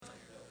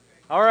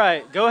All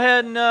right, go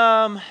ahead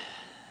and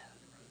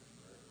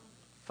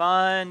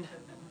find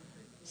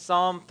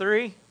Psalm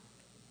 3.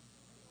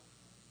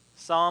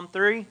 Psalm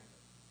 3.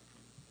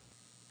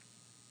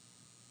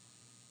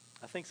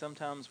 I think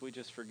sometimes we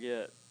just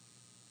forget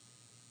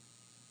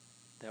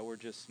that we're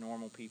just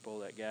normal people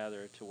that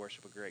gather to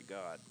worship a great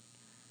God.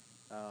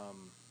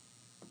 Um,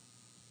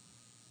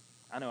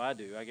 I know I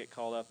do. I get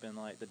caught up in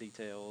like the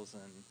details,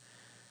 and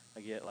I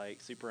get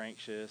like super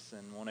anxious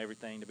and want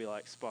everything to be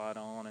like spot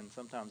on, and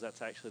sometimes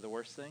that's actually the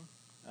worst thing.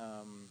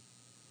 Um,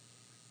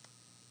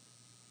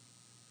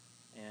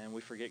 and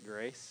we forget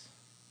grace.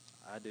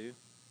 I do.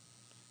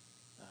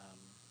 Um,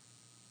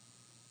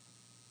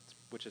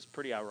 which is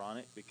pretty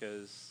ironic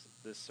because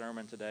this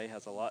sermon today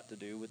has a lot to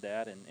do with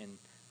that and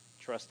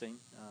trusting.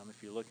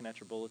 If you're looking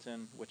at your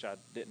bulletin, which I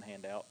didn't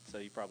hand out, so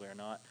you probably are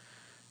not,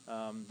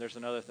 there's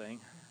another thing.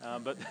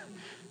 But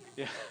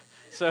yeah,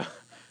 so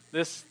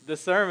this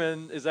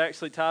sermon is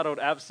actually titled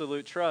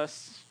Absolute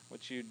Trust,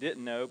 which you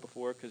didn't know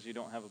before because you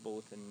don't have a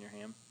bulletin in your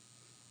hand.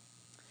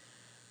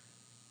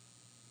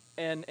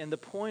 And the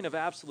point of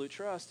absolute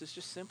trust is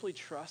just simply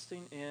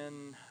trusting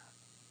in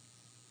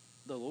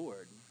the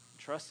Lord,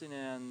 trusting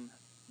in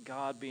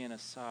God being a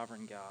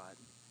sovereign God.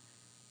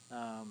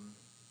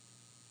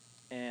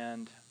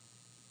 And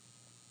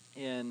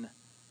in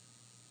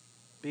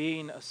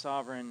being a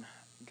sovereign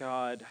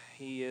God,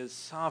 He is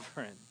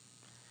sovereign.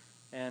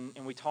 And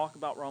we talk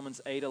about Romans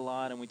 8 a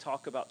lot, and we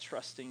talk about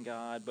trusting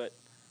God, but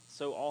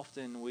so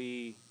often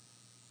we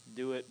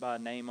do it by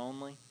name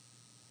only.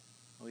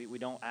 We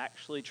don't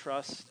actually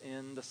trust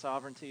in the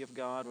sovereignty of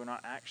God. We're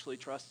not actually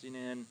trusting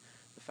in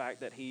the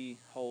fact that He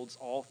holds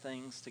all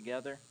things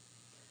together.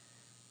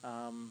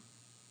 I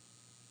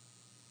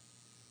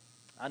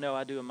know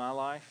I do in my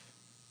life.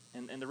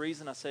 And the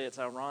reason I say it's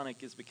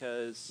ironic is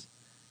because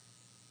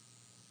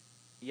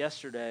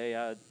yesterday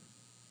I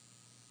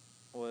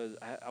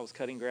was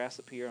cutting grass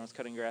up here, and I was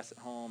cutting grass at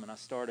home, and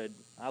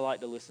I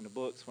like to listen to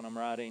books when I'm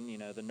writing,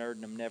 the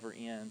nerddom never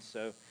ends.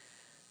 So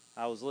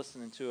I was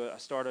listening to it. I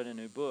started a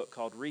new book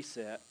called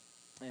Reset.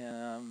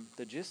 And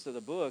the gist of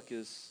the book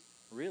is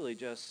really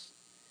just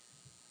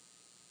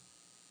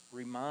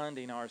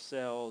reminding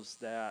ourselves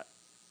that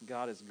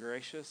God is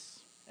gracious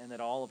and that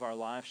all of our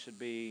life should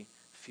be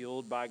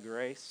fueled by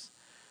grace.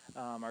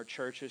 Our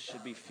churches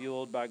should be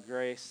fueled by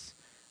grace.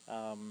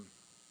 And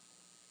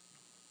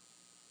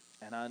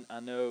I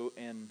know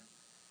in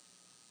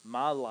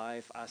my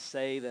life, I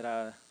say that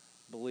I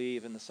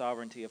believe in the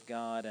sovereignty of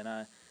God, and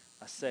I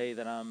say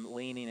that I'm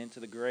leaning into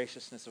the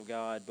graciousness of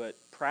God, but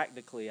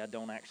practically I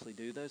don't actually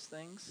do those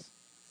things.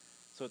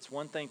 So it's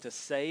one thing to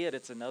say it,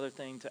 it's another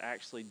thing to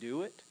actually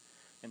do it.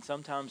 And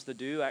sometimes the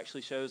do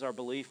actually shows our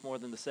belief more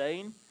than the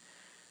saying.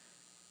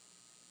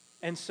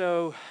 And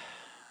so,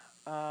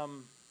 I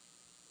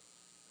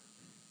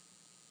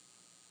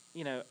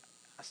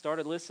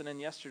started listening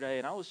yesterday,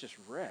 and I was just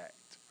wrecked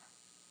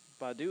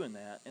by doing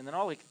that. And then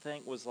all I could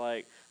think was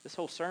like, this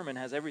whole sermon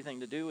has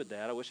everything to do with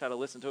that. I wish I'd have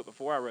listened to it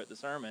before I wrote the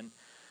sermon,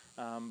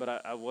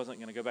 but I wasn't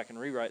going to go back and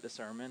rewrite the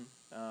sermon.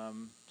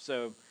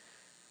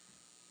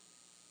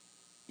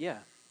 Yeah.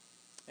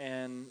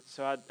 And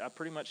so I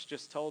pretty much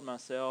just told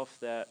myself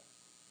that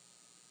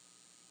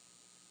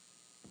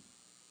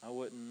I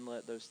wouldn't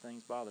let those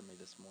things bother me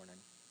this morning.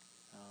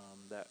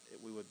 That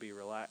we would be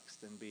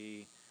relaxed and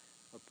we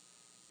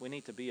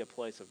need to be a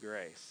place of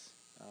grace.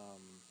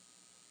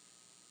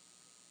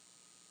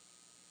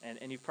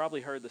 And you've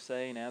probably heard the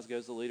saying, as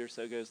goes the leader,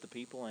 so goes the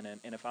people. And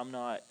if I'm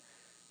not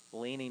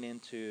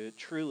leaning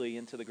truly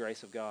into the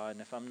grace of God,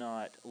 and if I'm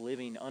not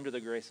living under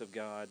the grace of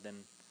God,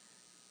 then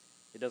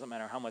it doesn't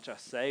matter how much I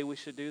say we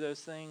should do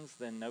those things,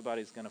 then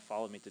nobody's going to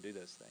follow me to do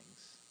those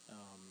things.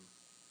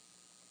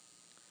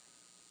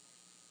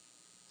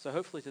 So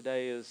hopefully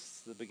today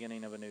is the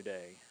beginning of a new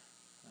day.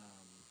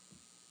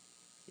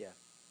 Yeah.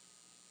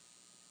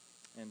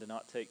 And to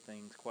not take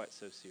things quite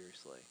so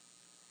seriously.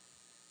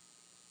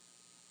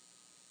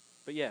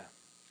 But yeah.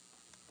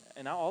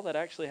 And all that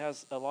actually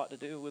has a lot to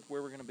do with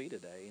where we're going to be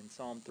today in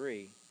Psalm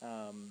 3.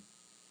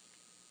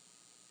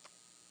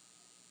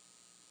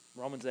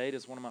 Romans 8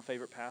 is one of my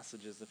favorite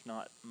passages, if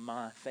not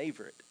my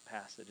favorite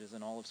passages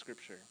in all of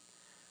Scripture.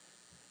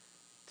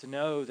 To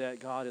know that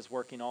God is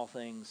working all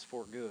things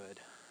for good.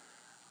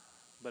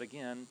 But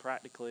again,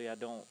 practically, I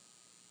don't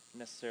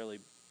necessarily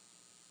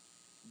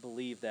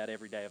believe that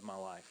every day of my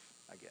life,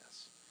 I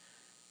guess.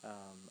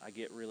 I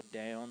get really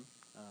down.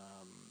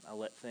 I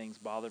let things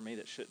bother me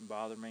that shouldn't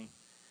bother me.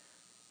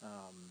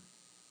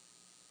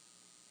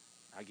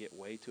 I get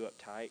way too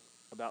uptight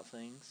about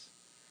things.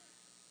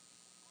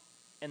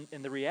 And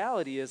the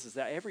reality is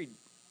that every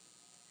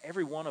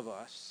one of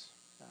us,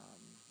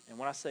 and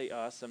when I say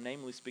us, I'm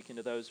namely speaking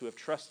to those who have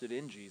trusted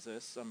in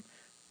Jesus. I'm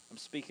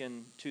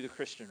speaking to the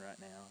Christian right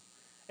now.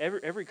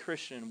 Every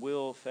Christian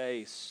will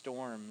face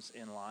storms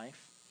in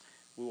life.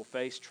 We will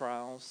face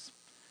trials,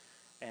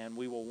 and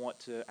we will want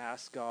to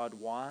ask God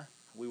why.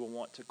 We will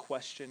want to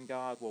question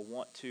God. We'll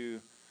want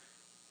to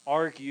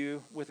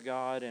argue with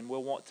God, and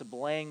we'll want to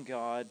blame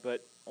God.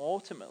 But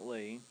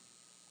ultimately,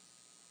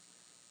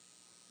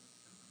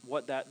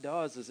 what that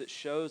does is it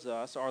shows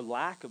us our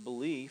lack of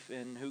belief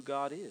in who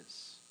God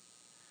is.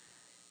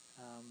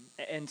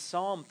 And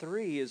Psalm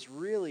 3 is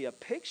really a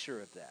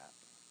picture of that.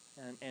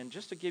 And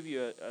just to give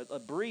you a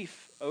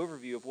brief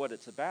overview of what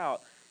it's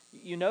about,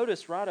 you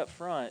notice right up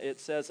front it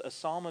says a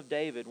psalm of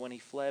David when he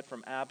fled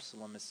from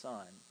Absalom, his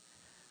son.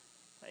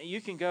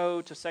 You can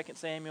go to 2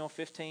 Samuel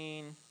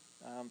 15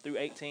 through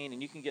 18,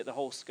 and you can get the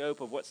whole scope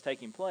of what's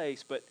taking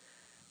place.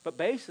 But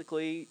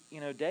basically,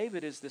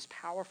 David is this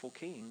powerful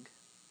king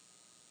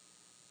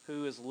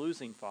who is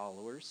losing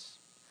followers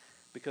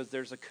because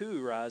there's a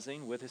coup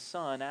rising with his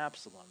son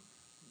Absalom.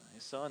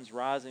 His son's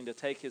rising to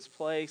take his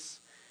place,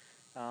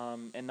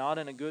 and not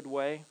in a good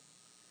way.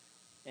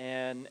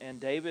 And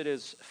David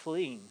is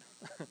fleeing.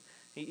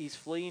 He's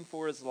fleeing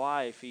for his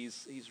life.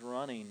 He's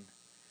running.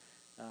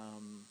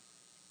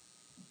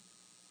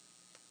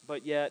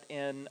 But yet,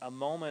 in a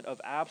moment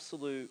of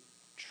absolute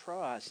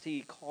trust,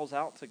 he calls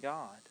out to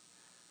God,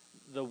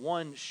 the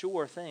one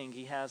sure thing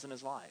he has in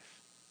his life,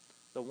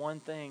 the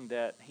one thing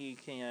that he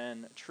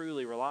can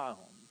truly rely on.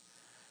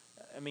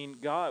 I mean,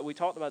 God, we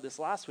talked about this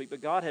last week,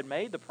 but God had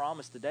made the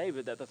promise to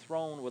David that the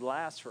throne would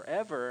last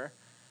forever,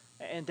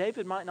 and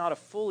David might not have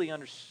fully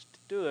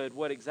understood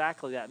what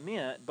exactly that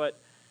meant, but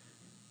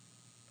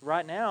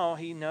right now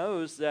he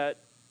knows that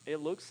it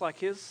looks like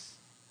his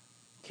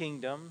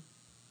kingdom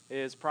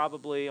is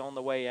probably on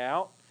the way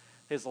out.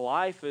 His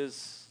life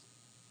is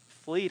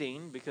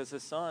fleeting because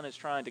his son is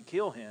trying to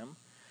kill him.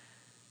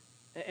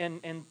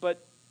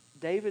 But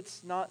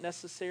David's not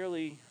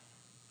necessarily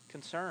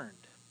concerned.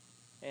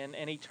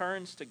 And he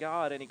turns to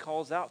God and he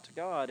calls out to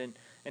God. And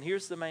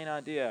here's the main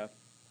idea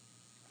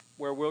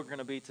where we're going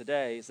to be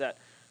today is that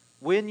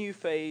when you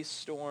face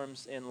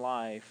storms in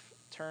life,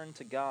 turn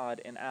to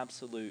God in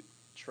absolute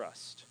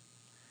trust.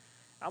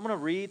 I'm going to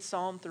read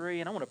Psalm 3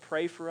 and I want to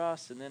pray for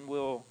us, and then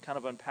we'll kind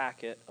of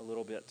unpack it a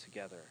little bit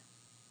together.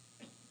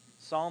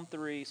 Psalm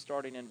 3,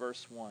 starting in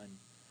verse 1.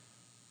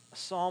 A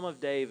psalm of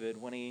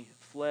David when he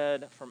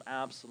fled from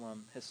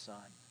Absalom, his son.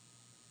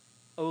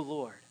 O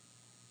Lord,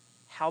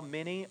 how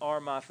many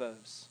are my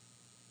foes?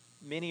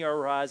 Many are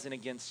rising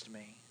against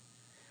me.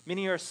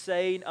 Many are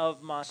saying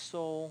of my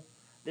soul,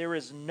 there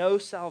is no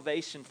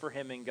salvation for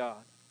him in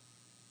God.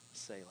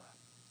 Selah.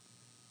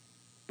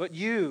 But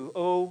you,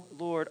 O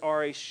Lord,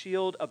 are a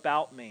shield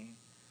about me,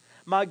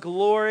 my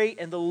glory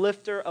and the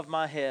lifter of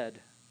my head.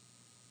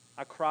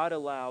 I cried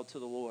aloud to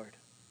the Lord,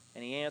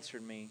 and he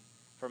answered me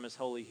from his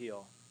holy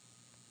hill.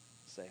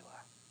 Selah.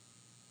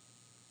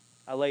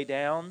 I lay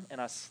down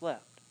and I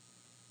slept.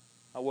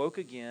 I woke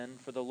again,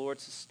 for the Lord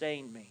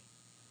sustained me.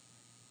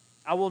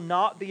 I will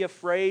not be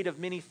afraid of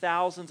many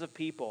thousands of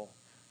people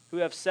who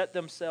have set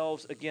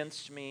themselves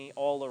against me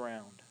all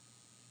around.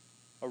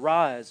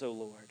 Arise, O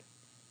Lord.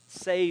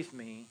 Save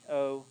me,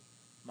 O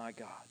my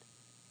God.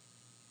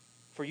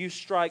 For you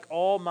strike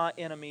all my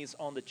enemies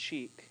on the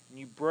cheek, and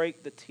you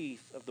break the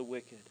teeth of the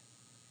wicked.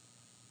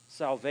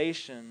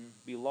 Salvation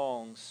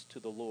belongs to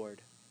the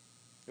Lord.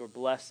 Your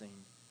blessing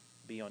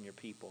be on your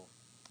people.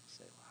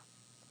 Selah.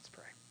 Let's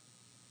pray.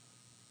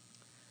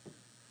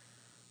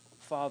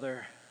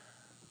 Father,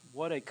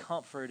 what a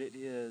comfort it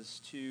is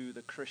to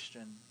the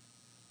Christian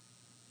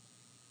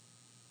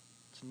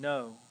to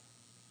know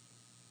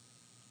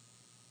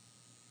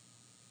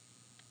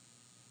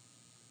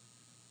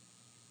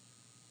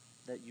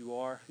that you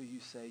are who you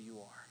say you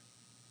are.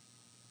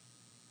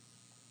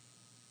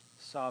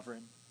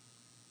 Sovereign,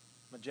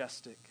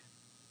 majestic,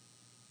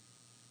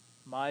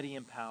 mighty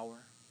in power,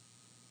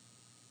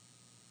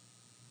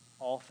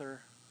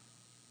 author,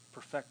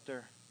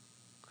 perfecter,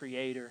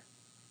 creator,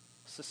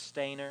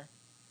 sustainer.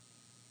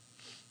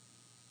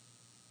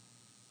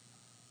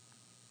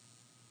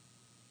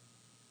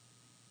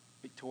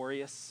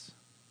 Victorious.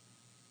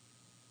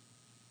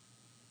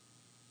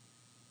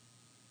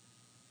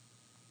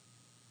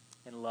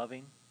 And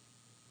loving,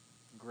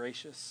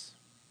 gracious,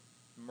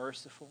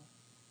 merciful.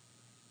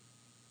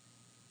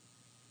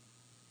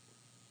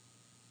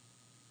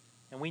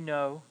 And we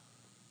know,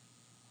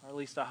 or at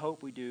least I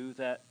hope we do,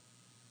 that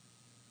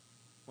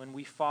when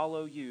we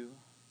follow you,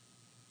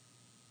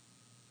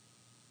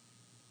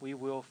 we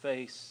will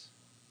face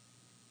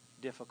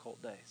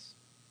difficult days.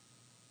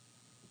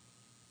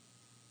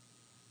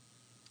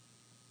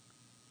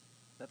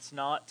 That's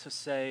not to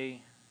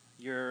say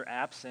you're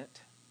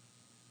absent.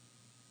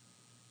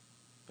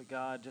 But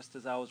God, just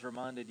as I was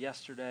reminded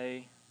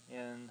yesterday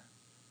in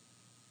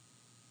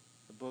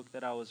the book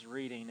that I was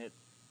reading, it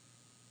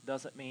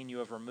doesn't mean you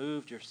have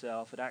removed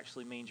yourself. It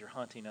actually means you're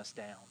hunting us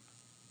down.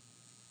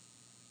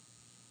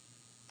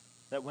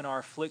 That when our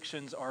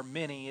afflictions are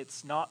many,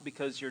 it's not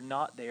because you're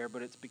not there,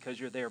 but it's because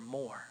you're there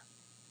more.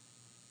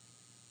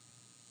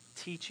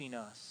 Teaching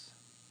us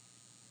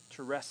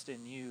to rest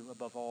in you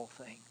above all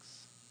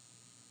things.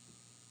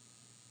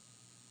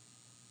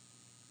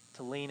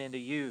 To lean into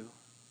you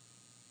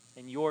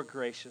and your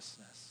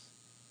graciousness.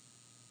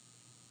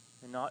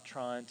 And not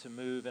trying to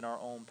move in our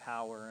own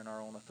power and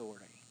our own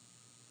authority.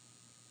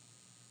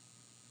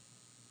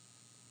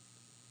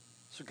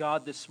 So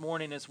God, this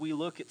morning as we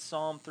look at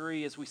Psalm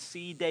 3, as we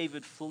see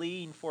David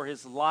fleeing for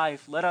his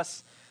life, let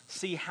us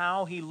see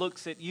how he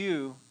looks at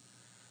you,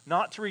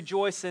 not to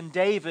rejoice in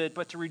David,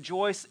 but to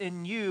rejoice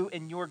in you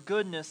and your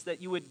goodness,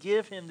 that you would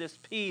give him this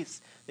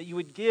peace, that you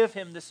would give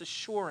him this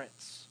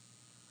assurance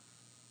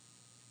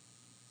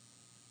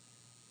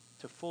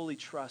to fully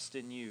trust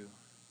in you,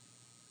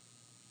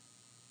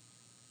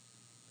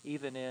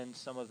 even in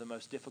some of the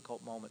most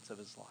difficult moments of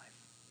his life.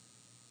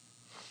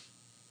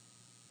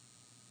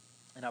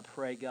 And I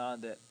pray,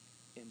 God, that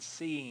in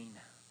seeing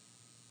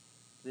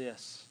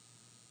this,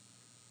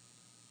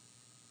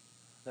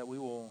 that we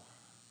will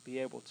be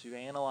able to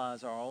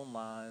analyze our own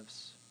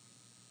lives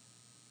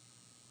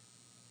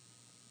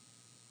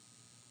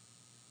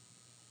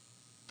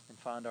and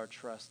find our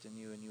trust in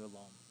you and you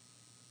alone.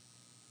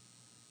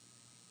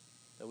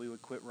 That we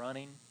would quit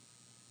running,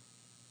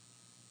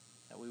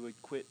 that we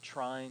would quit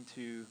trying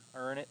to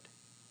earn it,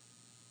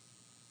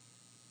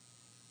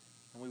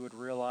 and we would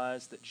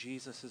realize that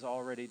Jesus has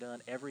already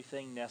done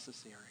everything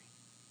necessary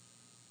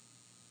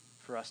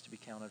for us to be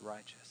counted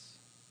righteous.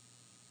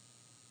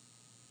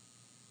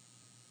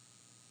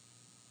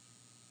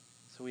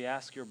 So we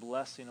ask your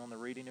blessing on the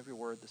reading of your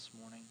word this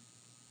morning,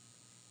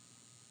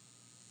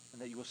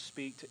 and that you will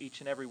speak to each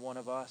and every one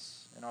of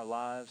us in our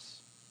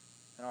lives,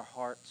 in our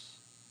hearts,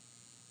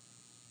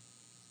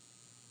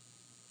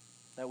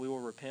 that we will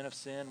repent of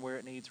sin where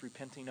it needs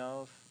repenting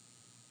of,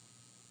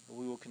 that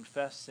we will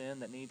confess sin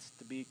that needs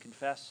to be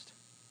confessed,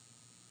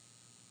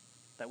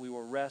 that we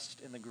will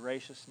rest in the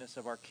graciousness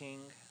of our King,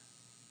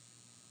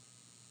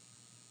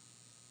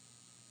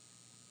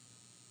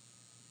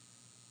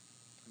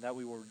 and that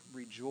we will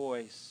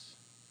rejoice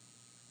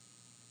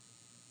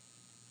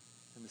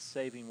in the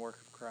saving work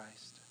of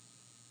Christ.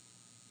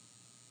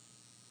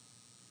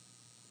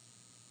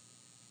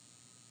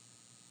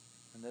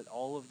 And that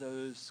all of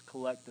those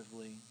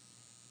collectively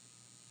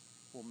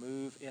will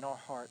move in our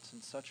hearts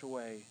in such a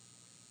way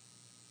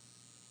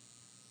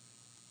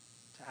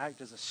to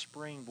act as a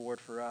springboard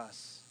for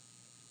us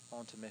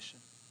onto mission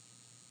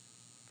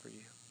for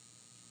you.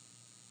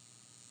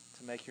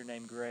 To make your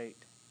name great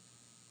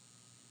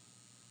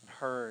and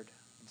heard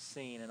and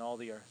seen in all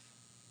the earth.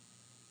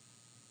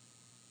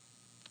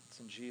 It's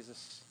in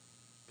Jesus'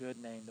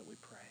 good name that we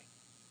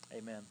pray.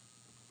 Amen.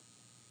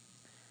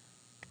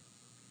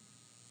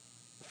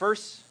 The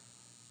first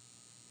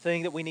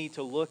thing that we need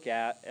to look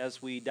at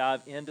as we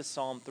dive into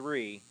Psalm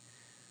 3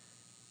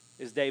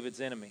 is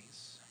David's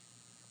enemies.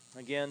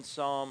 Again,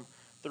 Psalm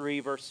 3,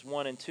 verse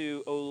 1 and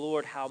 2, O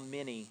Lord, how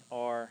many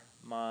are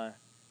my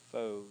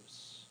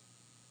foes?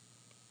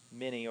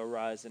 Many are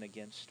rising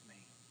against me.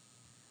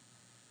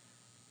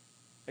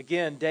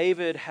 Again,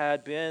 David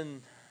had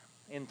been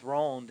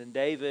enthroned, and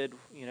David,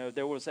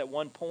 there was at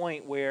one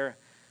point where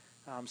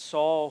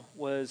Saul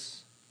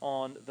was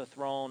on the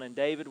throne, and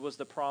David was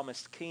the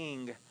promised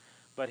king,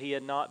 but he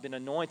had not been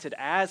anointed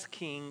as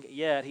king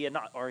yet. He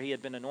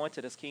had been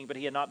anointed as king, but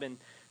he had not been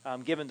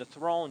given the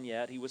throne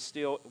yet. He was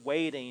still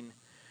waiting,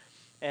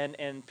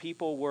 and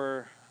people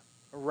were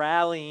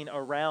rallying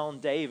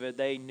around David.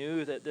 They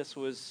knew that this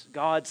was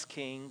God's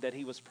king, that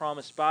he was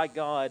promised by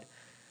God,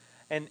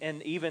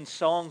 and even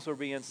songs were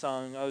being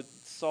sung. Oh,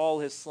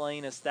 Saul has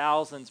slain his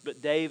thousands,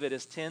 but David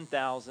his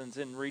 10,000s,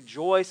 and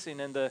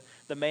rejoicing in the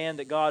man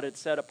that God had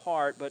set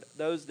apart. But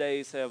those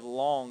days have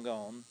long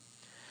gone.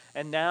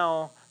 And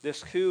now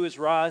this coup is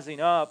rising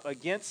up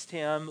against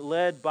him,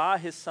 led by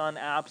his son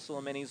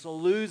Absalom, and he's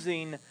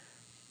losing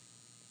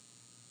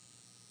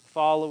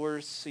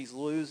followers. He's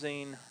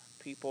losing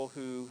people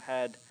who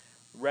had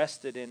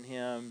rested in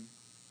him,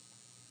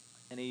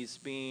 and he's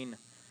being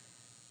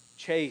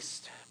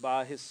chased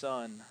by his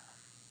son.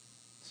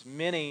 So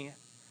many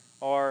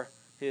are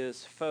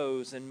his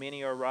foes, and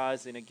many are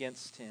rising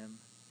against him.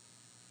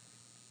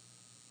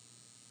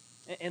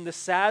 And the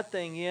sad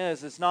thing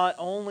is not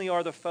only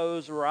are the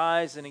foes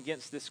rising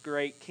against this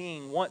great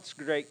king, once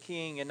great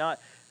king, and not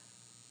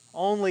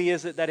only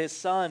is it that his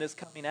son is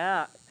coming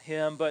at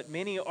him, but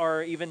many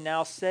are even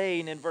now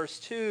saying in verse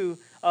 2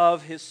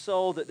 of his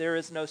soul that there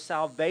is no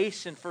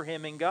salvation for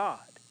him in God.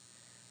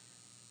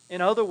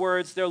 In other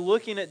words, they're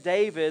looking at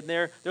David,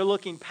 and they're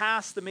looking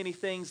past the many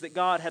things that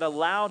God had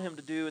allowed him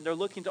to do, and they're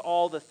looking to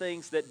all the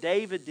things that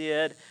David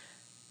did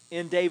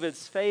in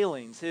David's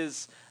failings.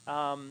 His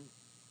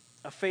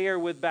affair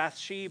with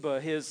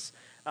Bathsheba, his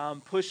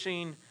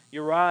pushing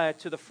Uriah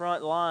to the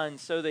front line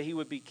so that he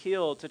would be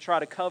killed to try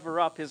to cover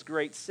up his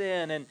great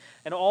sin,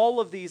 and all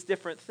of these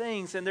different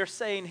things. And they're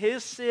saying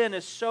his sin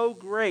is so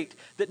great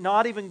that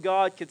not even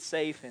God could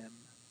save him.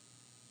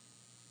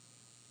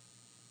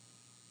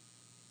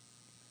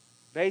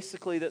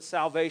 Basically, that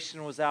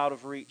salvation was out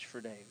of reach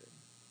for David.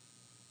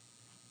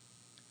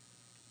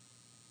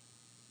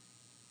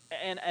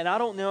 And I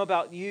don't know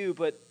about you,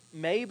 but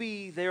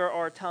maybe there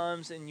are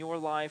times in your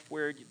life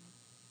where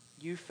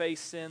you face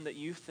sin that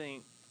you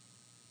think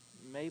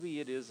maybe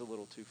it is a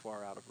little too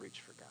far out of reach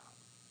for God.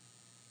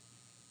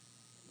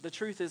 The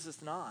truth is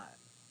it's not.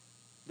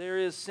 There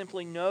is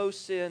simply no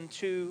sin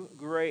too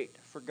great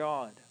for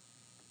God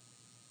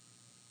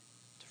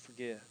to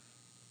forgive.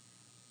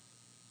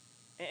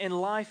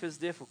 And life is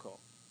difficult,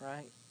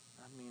 right?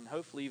 I mean,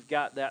 hopefully you've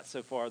got that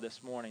so far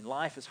this morning.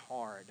 Life is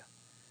hard.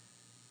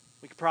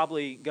 We could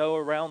probably go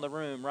around the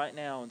room right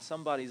now and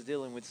somebody's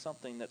dealing with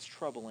something that's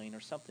troubling or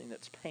something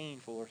that's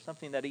painful or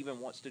something that even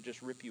wants to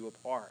just rip you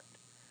apart.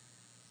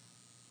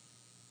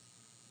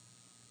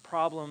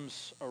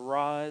 Problems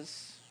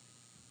arise,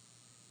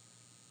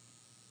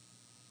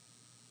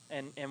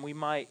 and we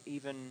might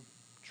even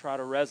try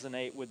to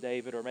resonate with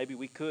David, or maybe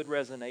we could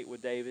resonate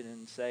with David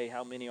and say,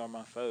 how many are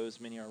my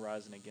foes? Many are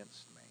rising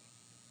against me.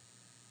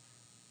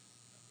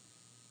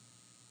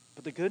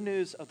 But the good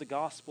news of the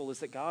gospel is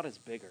that God is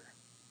bigger.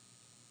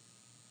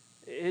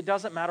 It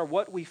doesn't matter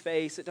what we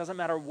face. It doesn't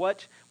matter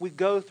what we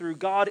go through.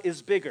 God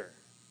is bigger.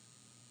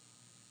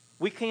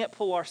 We can't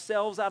pull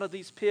ourselves out of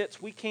these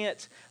pits. We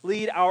can't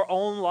lead our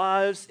own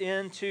lives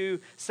into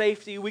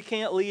safety. We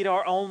can't lead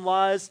our own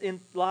lives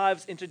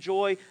into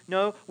joy.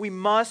 No, we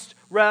must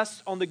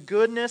rest on the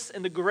goodness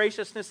and the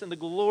graciousness and the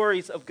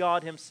glories of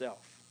God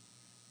Himself,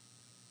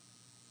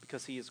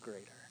 because He is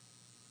greater.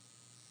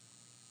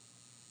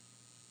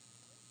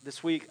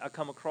 This week I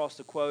come across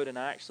a quote, and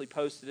I actually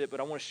posted it, but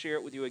I want to share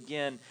it with you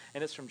again,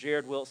 and it's from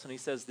Jared Wilson. He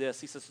says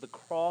this. He says, "The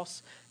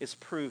cross is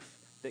proof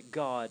that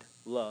God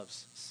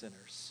loves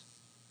sinners."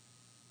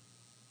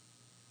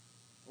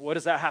 What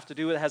does that have to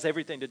do with it? It has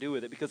everything to do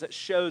with it, because it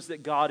shows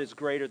that God is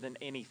greater than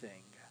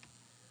anything.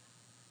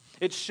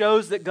 It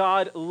shows that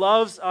God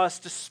loves us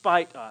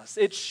despite us.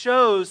 It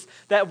shows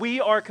that we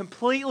are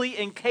completely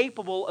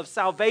incapable of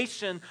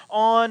salvation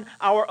on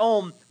our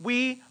own.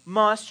 We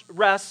must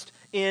rest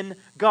in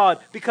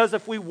God, because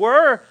if we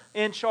were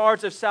in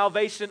charge of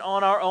salvation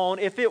on our own,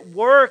 if we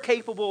were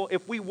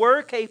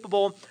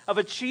capable of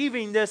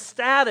achieving this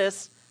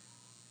status,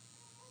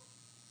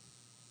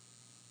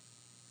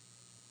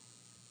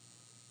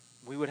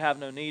 we would have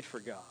no need for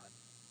God.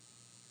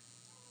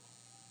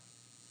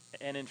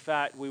 And in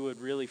fact, we would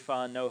really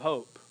find no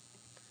hope.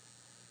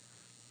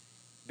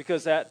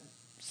 Because at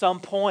some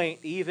point,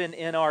 even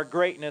in our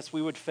greatness,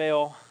 we would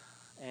fail,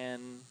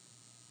 and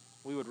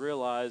we would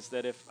realize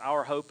that if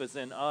our hope is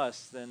in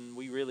us, then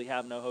we really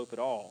have no hope at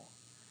all.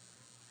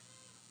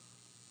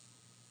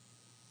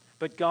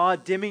 But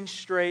God,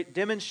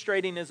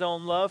 demonstrating His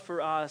own love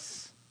for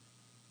us,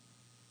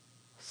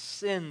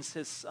 sends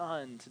His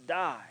Son to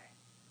die.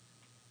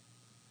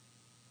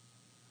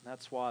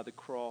 That's why the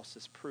cross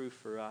is proof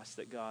for us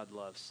that God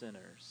loves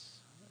sinners.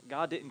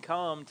 God didn't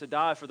come to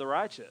die for the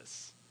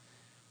righteous.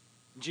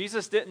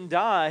 Jesus didn't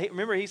die.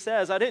 Remember, He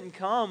says, I didn't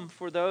come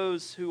for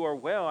those who are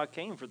well. I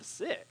came for the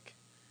sick.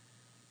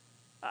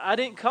 I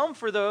didn't come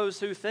for those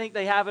who think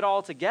they have it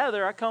all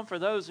together. I come for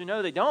those who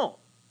know they don't.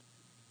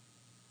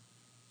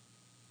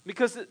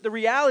 Because the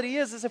reality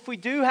is if we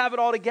do have it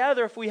all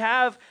together, if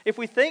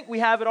we think we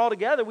have it all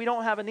together, we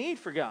don't have a need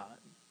for God.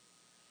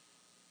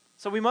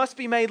 So we must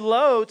be made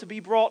low to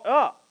be brought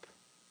up.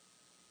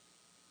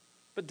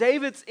 But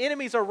David's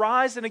enemies are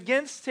rising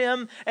against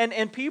him,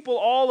 and people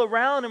all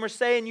around him are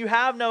saying, you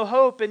have no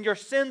hope and your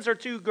sins are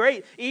too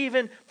great,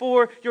 even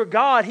for your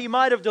God. He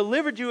might have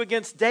delivered you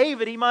against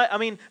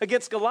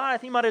against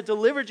Goliath. He might have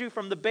delivered you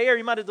from the bear.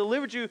 He might have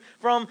delivered you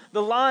from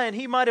the lion.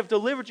 He might have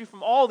delivered you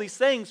from all these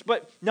things,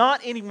 but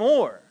not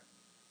anymore.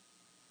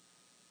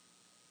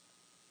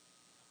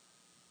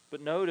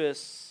 But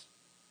notice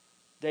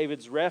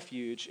David's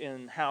refuge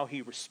in how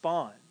he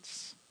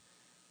responds.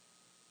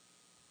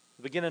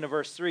 The beginning of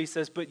verse 3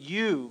 says, but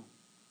you,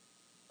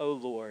 O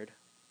Lord,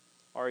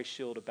 are a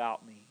shield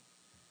about me.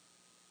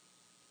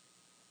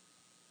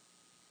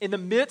 In the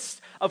midst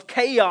of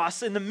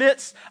chaos, in the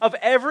midst of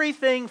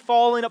everything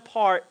falling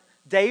apart,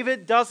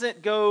 David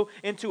doesn't go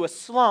into a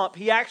slump.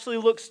 He actually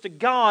looks to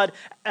God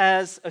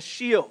as a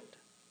shield.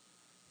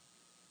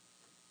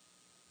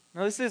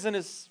 Now, this isn't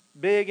as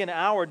big in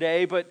our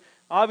day, but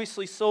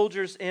obviously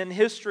soldiers in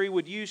history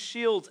would use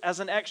shields as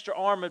an extra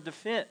arm of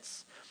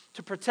defense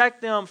to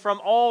protect them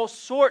from all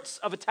sorts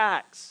of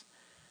attacks.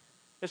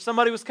 If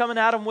somebody was coming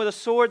at them with a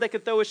sword, they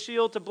could throw a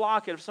shield to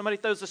block it. If somebody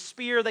throws a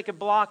spear, they could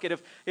block it.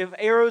 If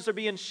arrows are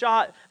being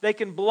shot, they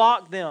can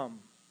block them.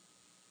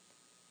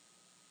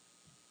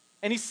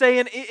 And he's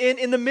saying,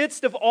 in the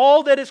midst of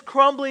all that is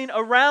crumbling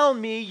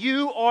around me,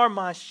 you are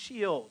my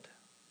shield.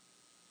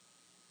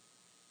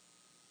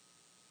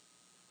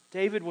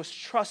 David was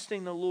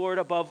trusting the Lord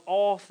above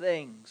all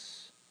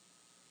things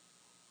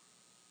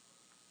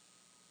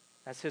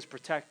as his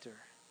protector,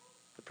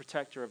 the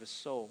protector of his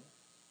soul.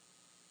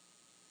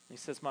 He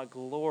says, my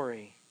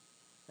glory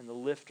and the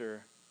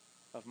lifter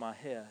of my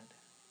head.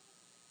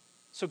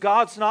 So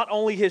God's not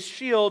only his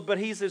shield, but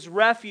He's his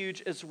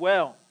refuge as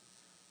well.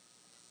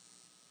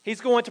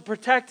 He's going to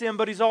protect him,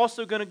 but He's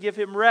also going to give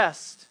him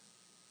rest.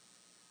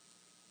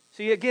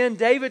 See, again,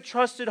 David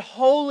trusted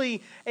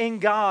wholly in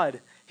God.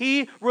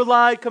 He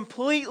relied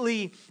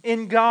completely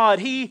in God.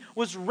 He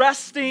was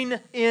resting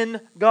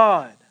in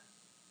God.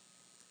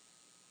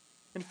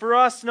 And for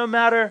us, no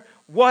matter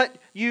what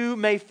you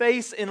may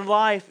face in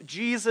life,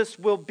 Jesus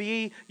will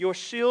be your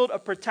shield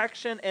of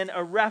protection and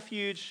a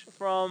refuge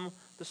from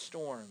the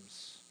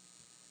storms.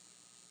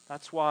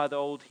 That's why the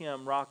old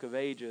hymn, Rock of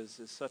Ages,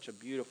 is such a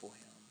beautiful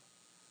hymn.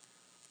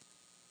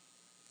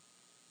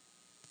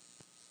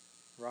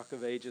 Rock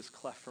of Ages,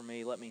 cleft for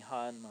me, let me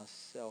hide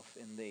myself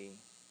in thee.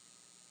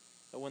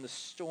 That when the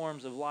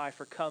storms of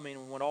life are coming,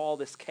 and when all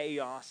this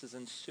chaos is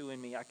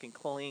ensuing me, I can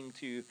cling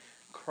to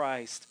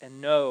Christ and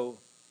know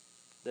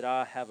that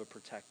I have a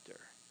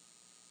protector.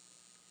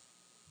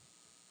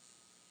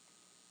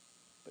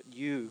 But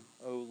you,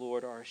 O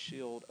Lord, are a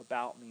shield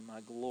about me,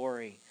 my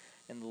glory,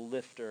 and the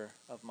lifter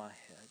of my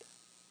head.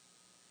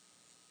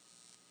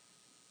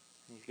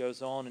 And he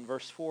goes on in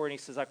verse 4, and he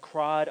says, I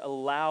cried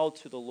aloud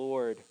to the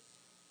Lord,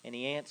 and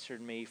he answered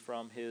me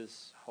from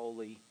his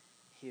holy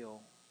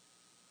hill.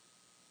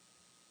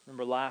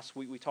 Remember last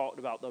week we talked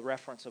about the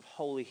reference of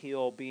holy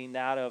hill being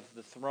that of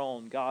the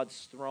throne,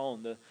 God's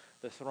throne,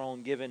 the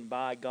throne given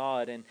by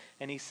God. And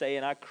he's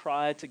saying, I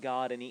cried to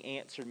God and he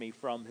answered me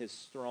from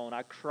his throne.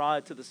 I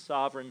cried to the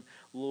sovereign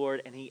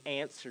Lord and he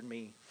answered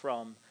me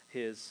from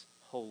his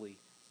holy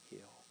hill.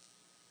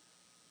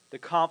 The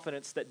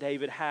confidence that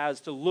David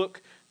has to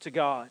look to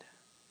God.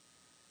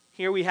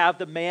 Here we have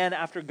the man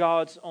after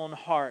God's own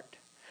heart,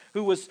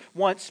 who was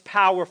once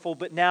powerful,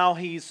 but now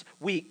he's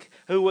weak,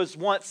 who was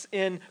once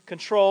in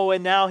control,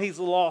 and now he's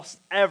lost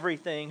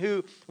everything,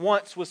 who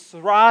once was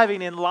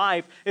thriving in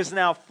life, is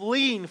now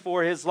fleeing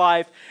for his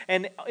life.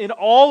 And in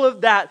all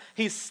of that,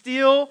 he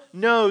still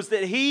knows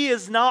that he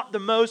is not the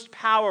most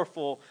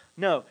powerful.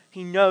 No,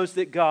 he knows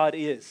that God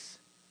is.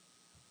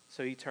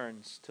 So he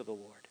turns to the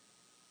Lord.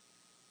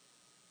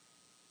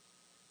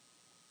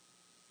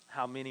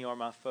 How many are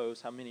my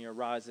foes? How many are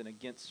rising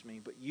against me?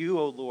 But you,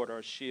 O Lord, are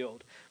a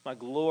shield, my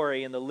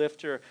glory, and the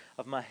lifter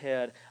of my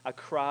head. I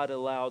cried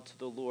aloud to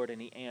the Lord, and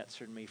he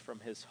answered me from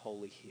his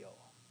holy hill.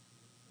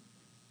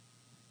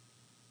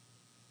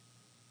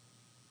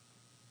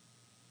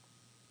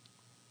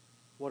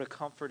 What a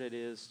comfort it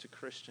is to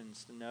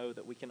Christians to know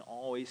that we can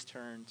always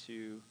turn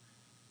to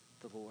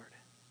the Lord.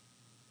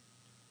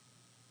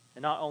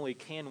 And not only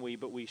can we,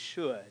 but we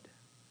should.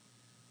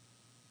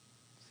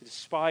 See,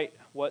 despite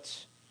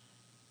what's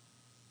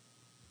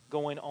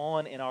going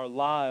on in our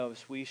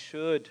lives, we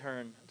should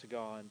turn to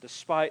God.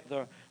 Despite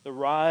the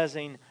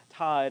rising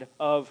tide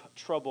of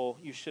trouble,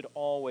 you should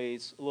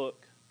always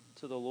look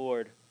to the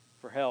Lord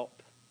for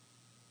help.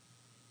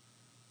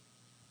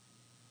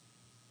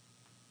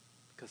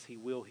 Because He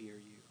will hear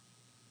you.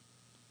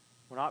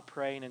 We're not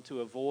praying into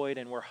a void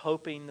and we're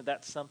hoping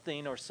that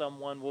something or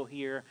someone will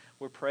hear.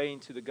 We're praying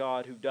to the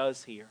God who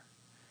does hear.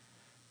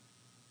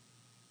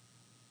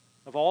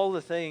 Of all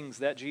the things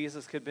that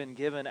Jesus could have been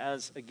given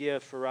as a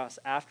gift for us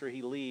after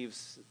He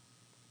leaves,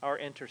 our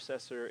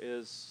intercessor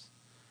is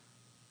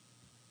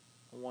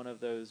one of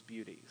those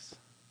beauties.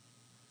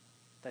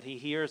 That He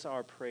hears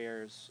our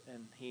prayers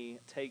and He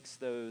takes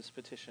those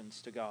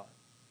petitions to God.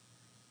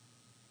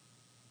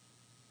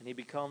 And He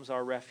becomes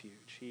our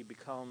refuge. He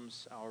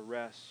becomes our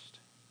rest.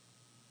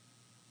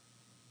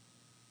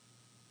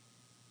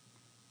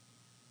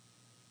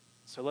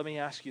 So let me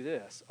ask you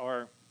this.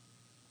 Are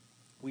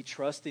we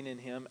trusting in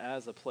Him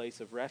as a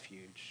place of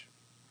refuge?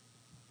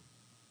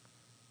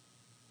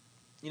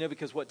 You know,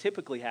 because what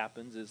typically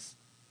happens is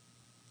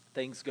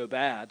things go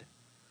bad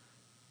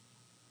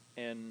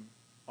and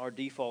our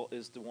default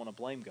is to want to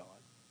blame God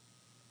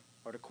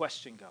or to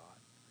question God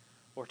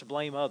or to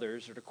blame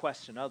others or to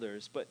question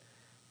others. But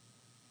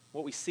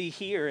what we see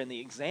here in the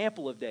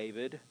example of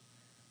David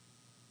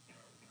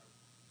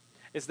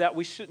is that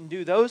we shouldn't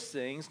do those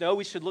things. No,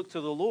 we should look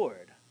to the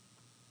Lord.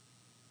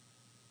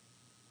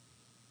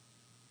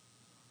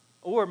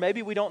 Or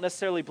maybe we don't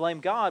necessarily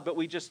blame God, but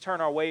we just turn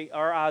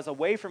our eyes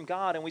away from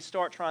God and we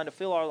start trying to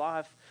fill our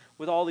life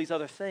with all these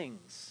other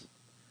things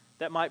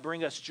that might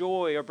bring us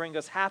joy or bring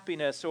us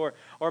happiness or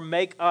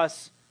make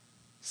us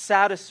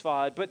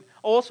satisfied. But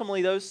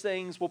ultimately those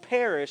things will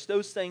perish,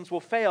 those things will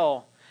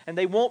fail, and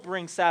they won't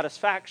bring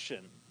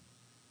satisfaction.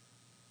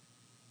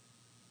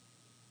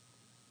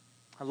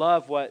 I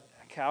love what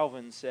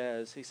Calvin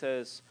says. He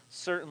says,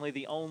 certainly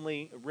the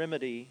only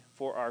remedy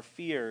for our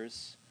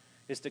fears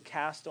is to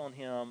cast on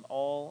Him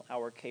all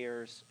our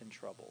cares and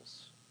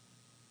troubles.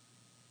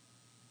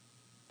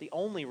 The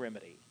only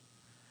remedy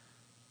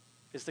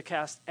is to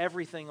cast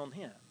everything on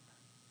Him.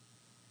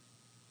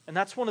 And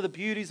that's one of the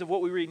beauties of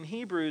what we read in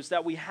Hebrews,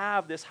 that we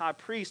have this high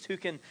priest who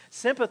can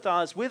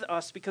sympathize with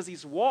us because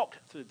He's walked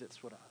through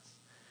this with us.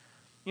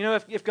 You know,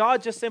 if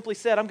God just simply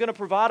said, I'm going to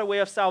provide a way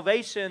of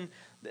salvation,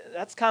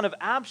 that's kind of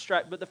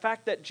abstract. But the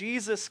fact that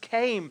Jesus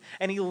came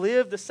and He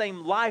lived the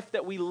same life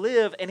that we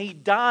live and He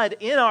died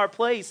in our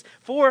place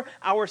for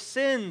our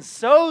sins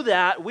so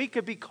that we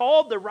could be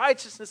called the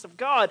righteousness of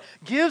God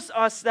gives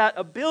us that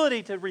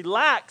ability to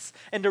relax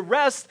and to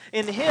rest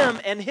in Him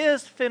and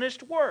His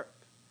finished work.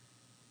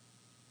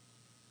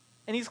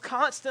 And He's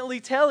constantly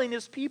telling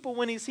His people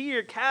when He's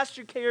here, cast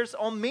your cares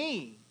on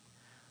me.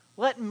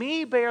 Let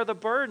me bear the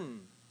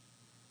burden.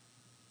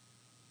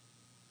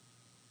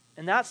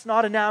 And that's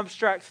not an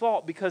abstract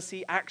thought because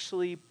He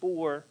actually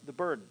bore the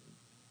burden.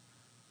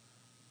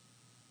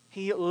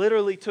 He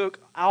literally took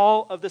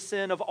all of the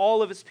sin of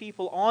all of his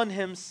people on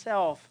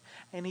himself,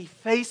 and he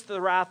faced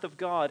the wrath of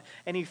God,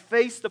 and he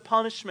faced the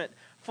punishment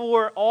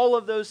for all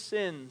of those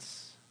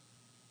sins.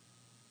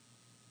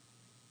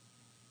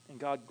 And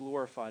God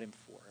glorified him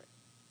for it.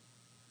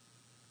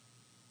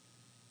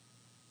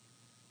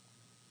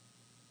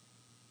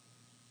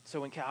 So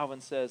when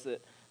Calvin says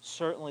that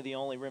certainly the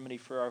only remedy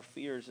for our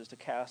fears is to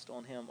cast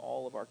on him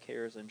all of our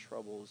cares and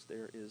troubles,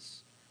 there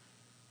is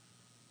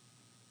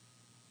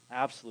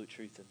absolute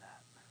truth in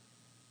that.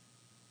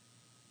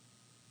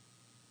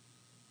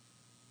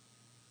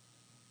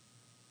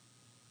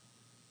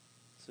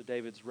 So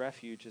David's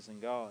refuge is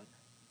in God,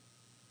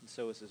 and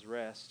so is his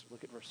rest.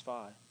 Look at verse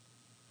 5.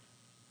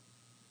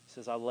 He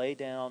says, I lay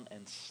down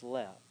and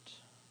slept.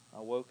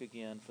 I woke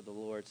again, for the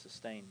Lord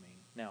sustained me.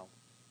 Now,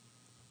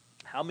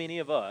 how many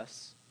of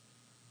us,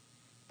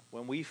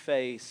 when we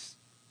face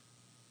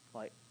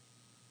like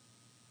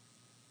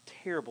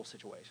terrible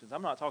situations,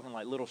 I'm not talking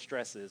like little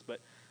stresses, but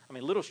I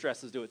mean little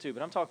stresses do it too,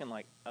 but I'm talking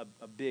like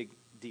a big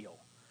deal.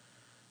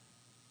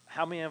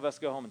 How many of us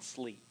go home and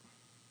sleep?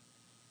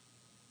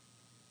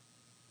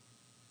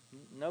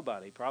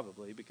 Nobody,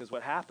 probably, because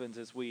what happens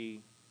is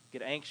we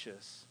get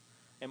anxious,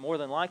 and more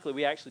than likely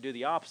we actually do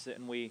the opposite,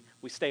 and we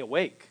stay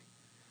awake.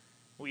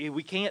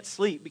 We can't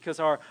sleep because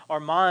our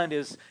mind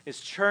is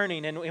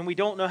churning, and we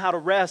don't know how to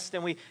rest,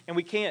 and we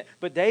can't.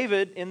 But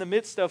David, in the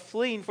midst of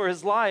fleeing for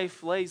his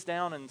life, lays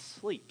down and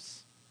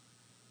sleeps.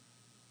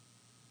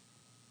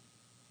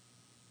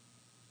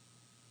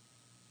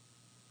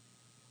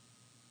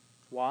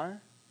 Why?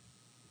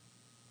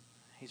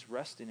 He's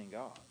resting in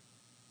God.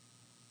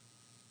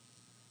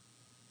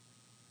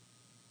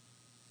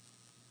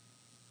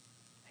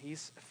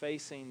 He's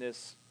facing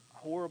this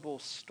horrible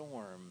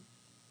storm,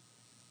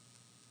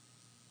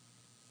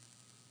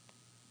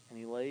 and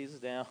he lays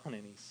down and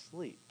he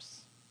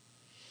sleeps.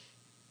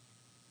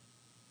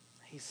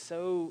 He's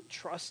so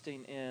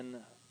trusting in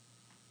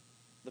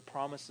the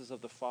promises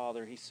of the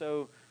Father. He's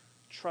so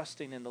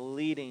trusting in the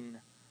leading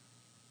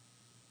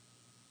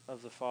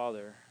of the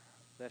Father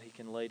that he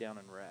can lay down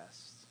and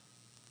rest.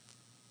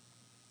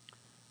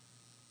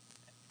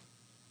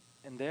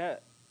 And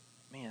that,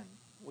 man,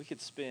 we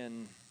could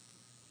spend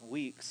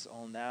weeks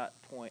on that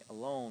point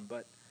alone,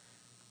 but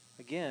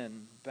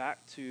again, back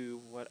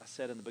to what I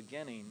said in the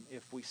beginning,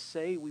 if we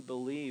say we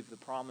believe the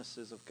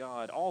promises of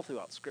God all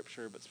throughout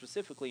Scripture, but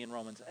specifically in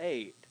Romans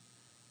 8,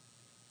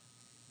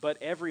 but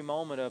every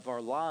moment of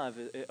our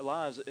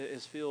lives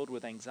is filled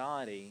with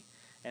anxiety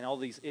and all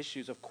these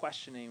issues of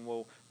questioning,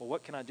 well,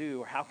 what can I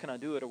do, or how can I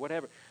do it, or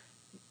whatever,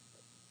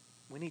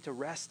 we need to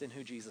rest in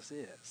who Jesus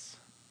is.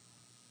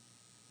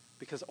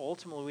 Because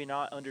ultimately we're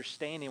not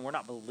understanding, we're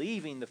not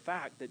believing the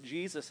fact that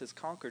Jesus has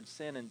conquered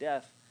sin and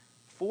death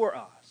for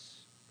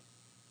us.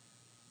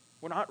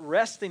 We're not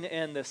resting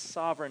in the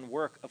sovereign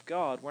work of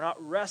God. We're not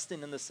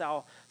resting in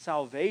the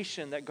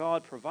salvation that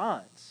God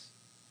provides.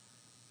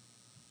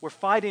 We're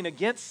fighting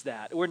against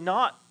that. We're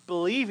not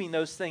believing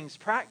those things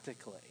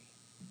practically.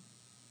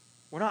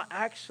 We're not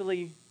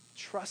actually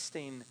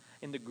trusting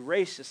in the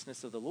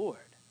graciousness of the Lord.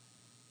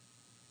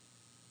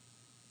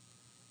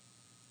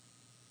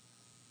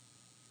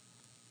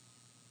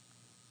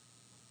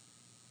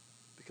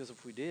 Because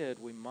if we did,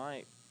 we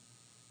might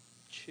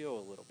chill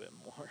a little bit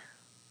more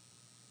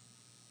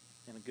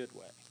in a good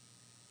way.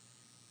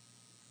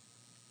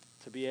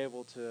 To be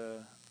able to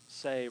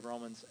say,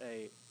 Romans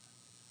 8,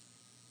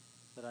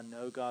 that I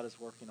know God is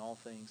working all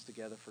things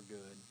together for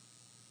good,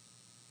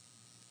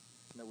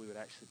 and that we would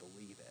actually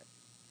believe it.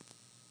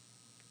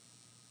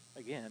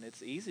 Again,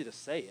 it's easy to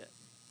say it,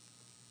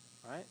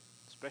 right?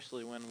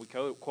 Especially when we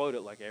quote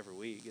it like every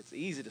week. It's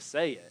easy to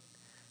say it.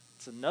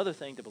 It's another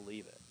thing to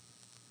believe it.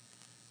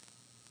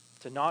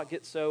 To not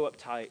get so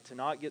uptight, to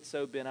not get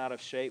so bent out of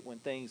shape when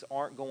things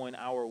aren't going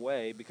our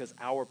way because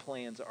our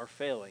plans are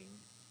failing.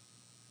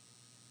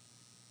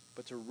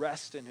 But to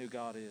rest in who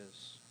God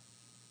is.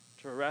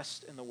 To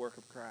rest in the work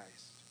of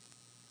Christ.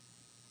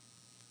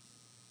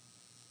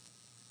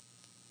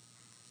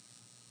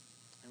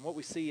 And what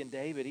we see in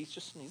David,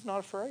 he's not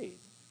afraid.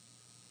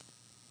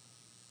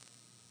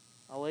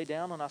 I lay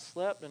down and I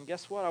slept, and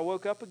guess what? I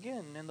woke up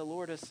again, and the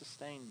Lord has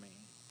sustained me.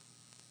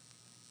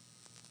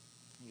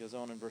 He goes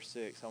on in verse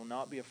 6, I will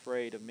not be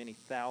afraid of many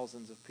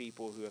thousands of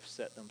people who have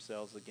set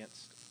themselves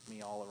against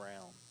me all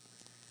around.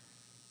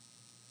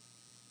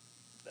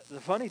 The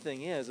funny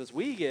thing is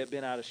we get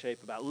bent out of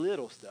shape about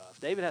little stuff.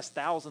 David has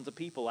thousands of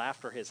people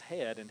after his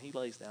head, and he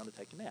lays down to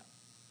take a nap.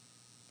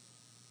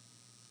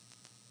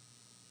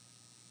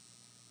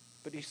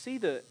 But you see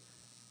the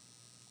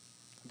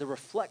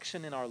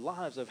reflection in our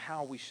lives of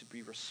how we should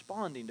be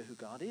responding to who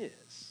God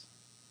is.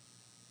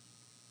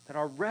 That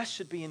our rest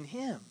should be in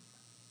Him.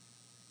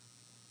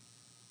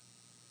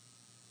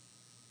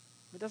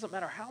 It doesn't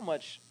matter how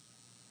much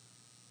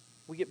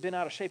we get bent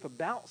out of shape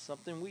about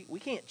something, we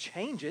can't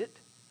change it.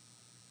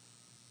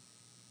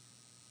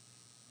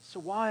 So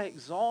why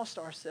exhaust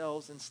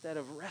ourselves instead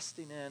of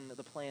resting in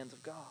the plans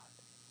of God?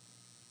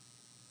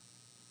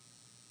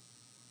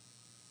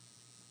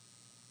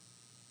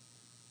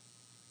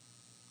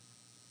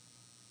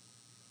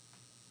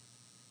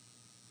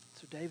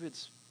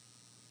 David's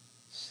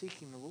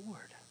seeking the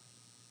Lord.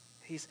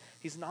 He's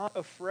not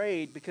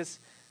afraid because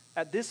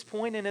at this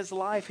point in his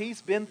life,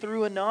 he's been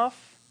through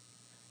enough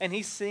and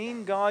he's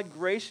seen God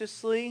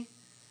graciously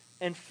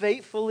and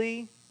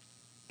faithfully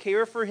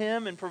care for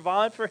him and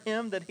provide for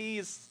him that he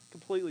is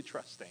completely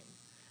trusting.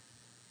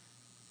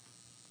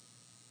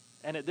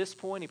 And at this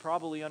point, he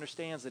probably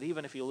understands that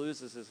even if he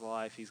loses his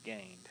life, he's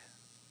gained.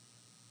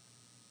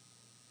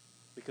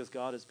 Because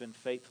God has been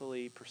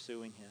faithfully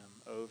pursuing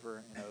him over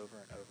and over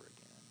and over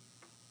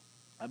again.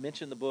 I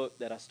mentioned the book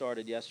that I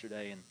started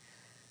yesterday, and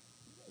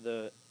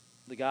the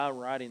guy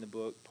writing the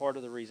book, part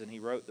of the reason he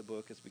wrote the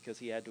book is because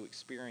he had to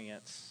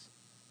experience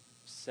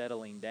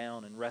settling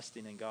down and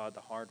resting in God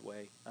the hard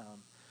way.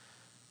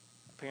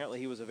 Apparently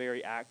he was a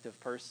very active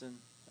person,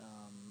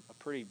 a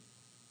pretty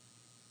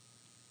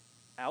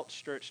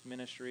outstretched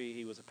ministry.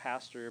 He was a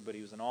pastor, but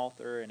he was an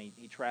author, and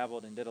he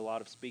traveled and did a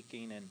lot of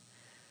speaking. And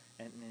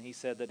he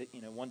said that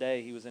one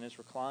day he was in his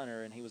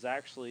recliner, and he was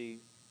actually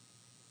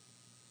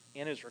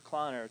in his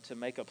recliner to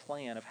make a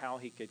plan of how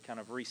he could kind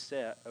of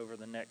reset over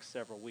the next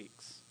several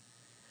weeks.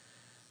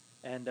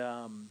 And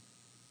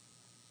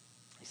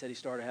he said he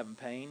started having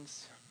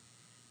pains,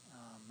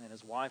 and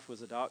his wife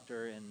was a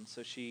doctor, and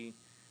so she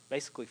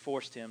basically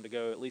forced him to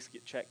go at least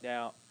get checked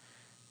out.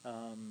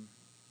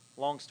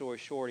 Long story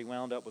short, he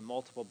wound up with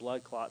multiple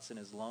blood clots in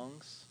his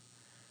lungs.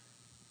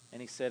 And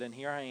he said, and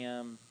here I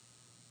am,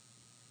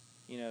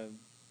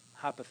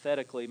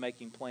 hypothetically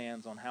making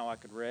plans on how I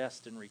could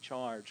rest and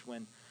recharge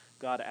when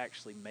God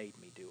actually made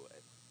me do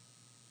it.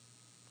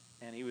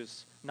 And he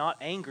was not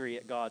angry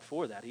at God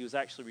for that. He was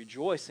actually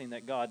rejoicing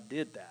that God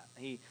did that.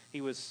 He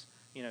was,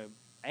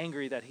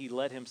 angry that he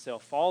let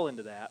himself fall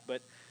into that,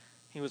 but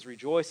he was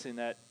rejoicing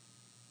that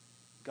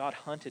God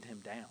hunted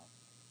him down.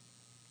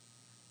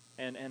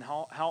 And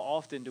how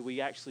often do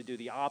we actually do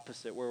the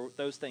opposite, where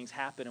those things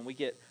happen and we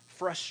get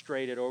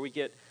frustrated or we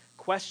get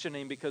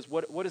questioning because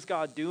what is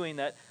God doing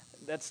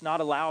that's not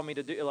allowing me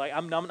to do? Like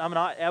I'm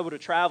not able to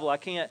travel. I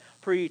can't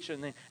preach,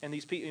 and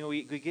these people,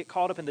 we get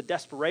caught up in the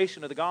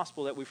desperation of the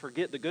gospel that we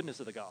forget the goodness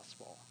of the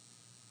gospel.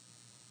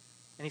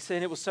 And he's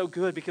saying it was so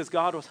good because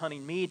God was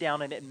hunting me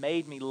down and it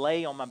made me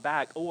lay on my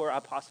back, or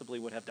I possibly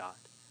would have died.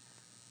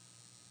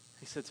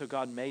 He said, so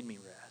God made me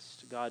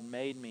rest. God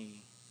made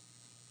me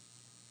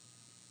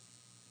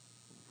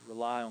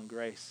rely on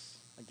grace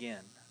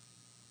again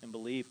and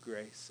believe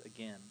grace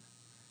again.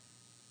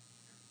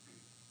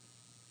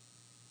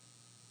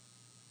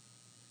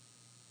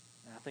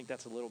 And I think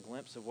that's a little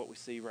glimpse of what we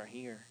see right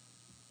here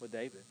with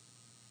David.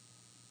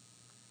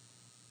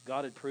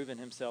 God had proven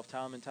himself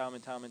time and time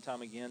and time and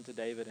time again to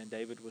David, and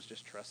David was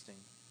just trusting.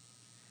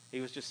 He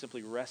was just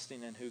simply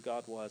resting in who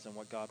God was and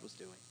what God was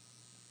doing.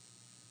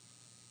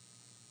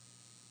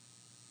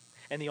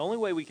 And the only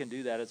way we can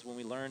do that is when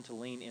we learn to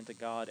lean into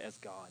God as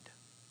God.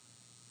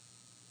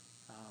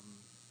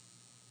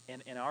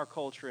 In our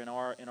culture, in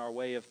our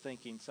way of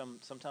thinking,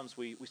 sometimes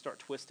we start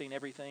twisting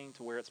everything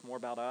to where it's more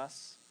about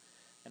us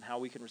and how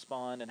we can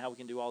respond and how we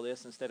can do all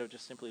this instead of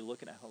just simply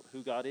looking at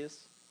who God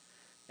is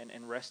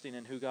and resting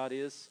in who God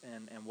is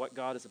and what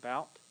God is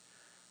about.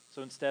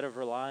 So instead of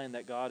relying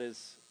that God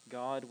is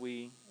God,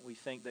 we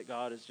think that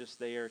God is just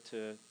there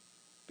to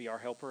be our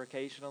helper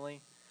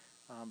occasionally.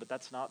 But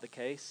that's not the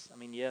case. I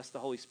mean, yes, the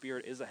Holy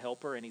Spirit is a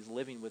helper and he's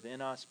living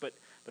within us, but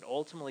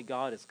ultimately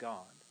God is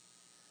God.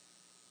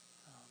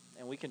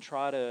 And we can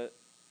try to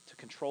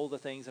control the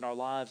things in our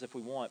lives if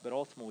we want, but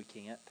ultimately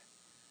we can't.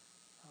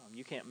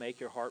 You can't make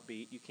your heart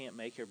beat. You can't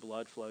make your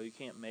blood flow. You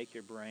can't make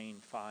your brain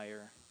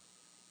fire.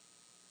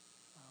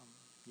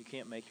 You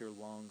can't make your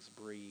lungs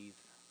breathe.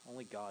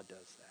 Only God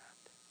does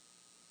that.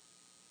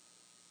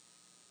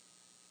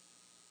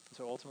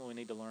 So ultimately we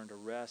need to learn to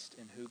rest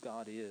in who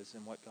God is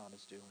and what God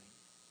is doing.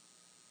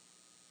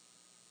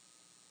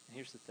 And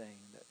here's the thing,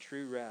 that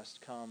true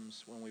rest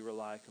comes when we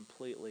rely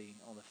completely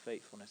on the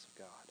faithfulness of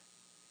God.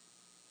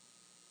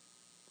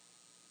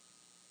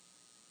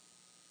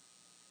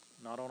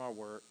 Not on our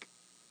work,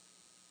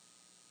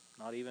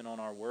 not even on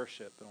our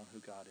worship, but on who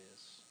God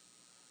is.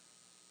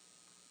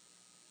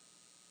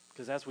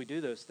 Because as we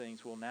do those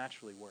things, we'll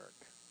naturally work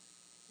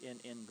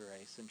in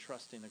grace and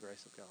trusting the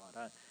grace of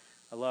God.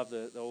 I love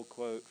the old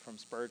quote from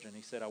Spurgeon.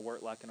 He said, I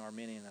work like an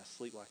Arminian, I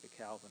sleep like a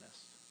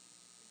Calvinist.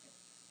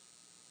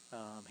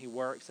 He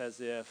works as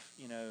if,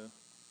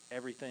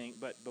 everything,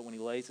 but when he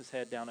lays his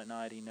head down at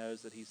night, he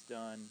knows that he's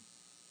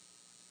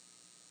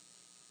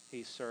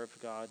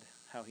served God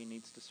how he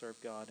needs to serve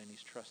God, and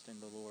he's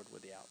trusting the Lord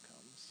with the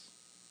outcomes.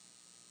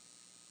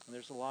 And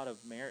there's a lot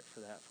of merit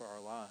for that for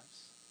our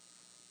lives.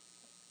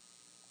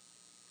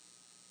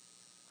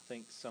 I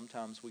think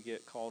sometimes we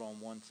get caught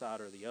on one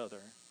side or the other,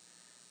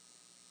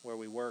 where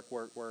we work,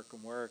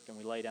 and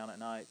we lay down at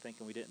night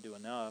thinking we didn't do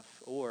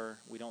enough, or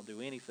we don't do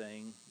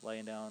anything,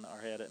 laying down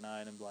our head at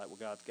night and be like, well,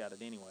 God's got it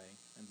anyway.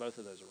 And both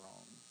of those are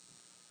wrong.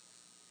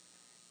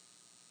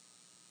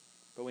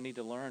 But we need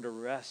to learn to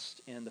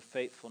rest in the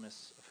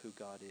faithfulness of who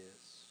God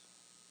is.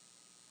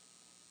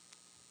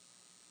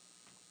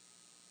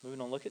 Moving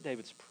on, look at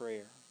David's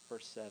prayer,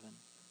 verse 7.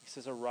 He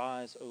says,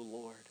 "Arise, O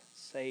Lord,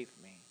 save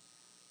me,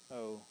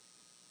 O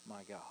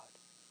my God."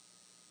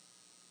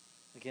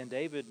 Again,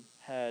 David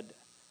had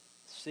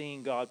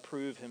seen God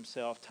prove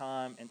himself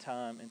time and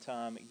time and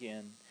time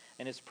again.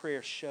 And his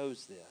prayer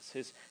shows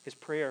this. His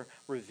prayer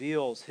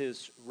reveals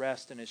his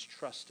rest and his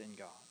trust in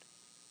God.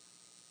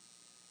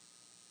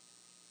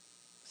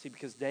 See,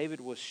 because David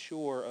was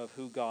sure of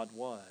who God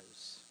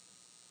was.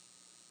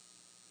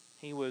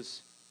 He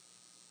was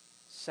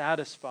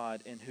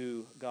satisfied in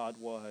who God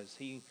was.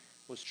 He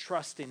was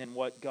trusting in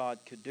what God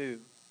could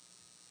do.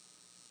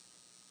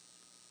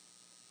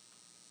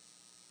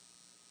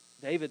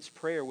 David's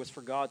prayer was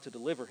for God to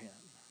deliver him.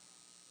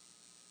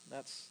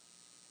 That's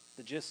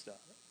the gist of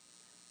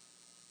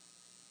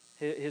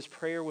it. His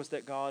prayer was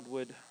that God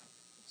would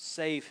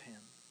save him.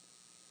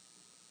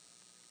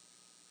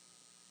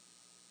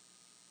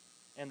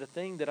 And the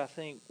thing that I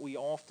think we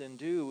often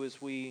do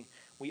is we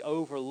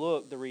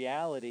overlook the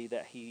reality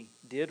that he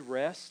did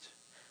rest,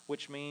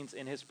 which means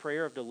in his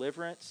prayer of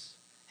deliverance,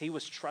 he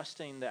was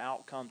trusting the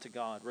outcome to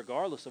God,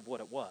 regardless of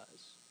what it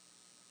was.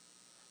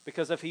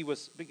 Because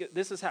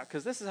this is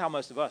how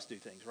most of us do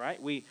things,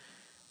 right? We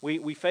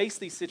face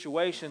these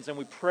situations and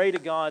we pray to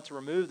God to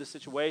remove the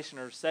situation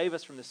or save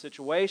us from the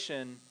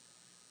situation,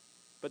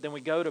 but then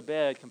we go to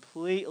bed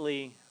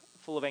completely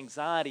full of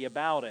anxiety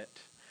about it.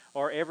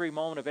 Or every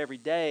moment of every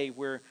day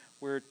we're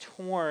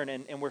torn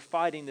and we're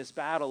fighting this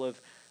battle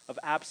of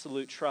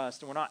absolute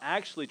trust. And we're not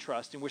actually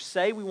trusting. We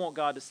say we want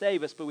God to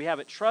save us, but we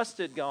haven't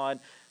trusted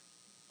God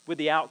with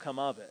the outcome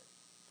of it.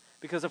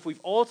 Because if we've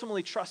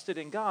ultimately trusted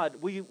in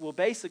God, we will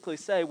basically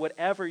say,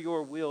 whatever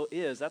your will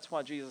is. That's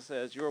why Jesus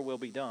says, your will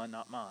be done,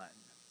 not mine.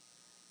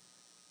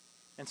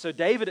 And so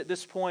David at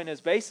this point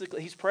is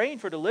basically, he's praying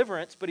for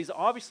deliverance, but he's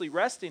obviously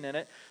resting in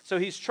it. So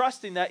he's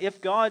trusting that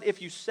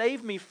if you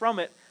save me from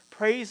it,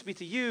 praise be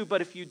to you,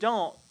 but if you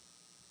don't,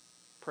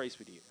 praise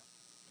be to you.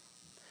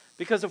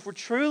 Because if we're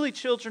truly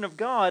children of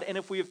God, and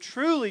if we have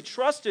truly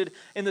trusted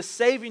in the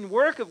saving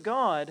work of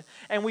God,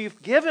 and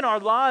we've given our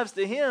lives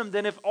to Him,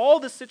 then if all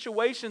the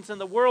situations in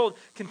the world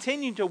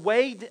continue to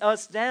weigh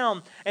us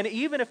down, and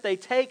even if they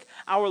take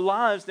our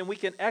lives, then we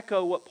can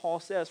echo what Paul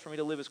says, "For me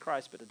to live is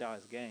Christ, but to die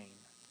is gain."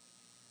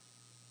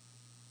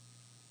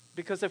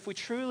 Because if we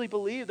truly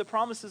believe the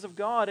promises of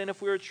God, and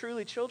if we are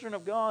truly children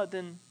of God,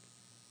 then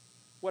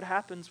what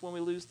happens when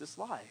we lose this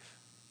life?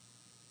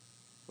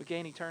 We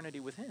gain eternity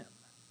with Him.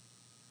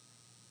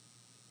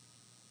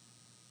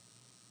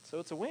 So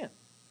it's a win,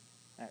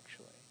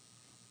 actually.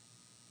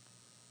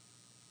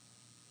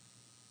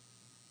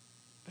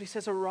 But he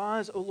says,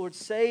 "Arise, O Lord,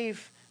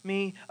 save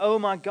me, O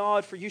my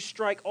God, for you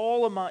strike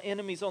all of my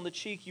enemies on the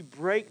cheek. You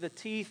break the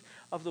teeth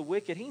of the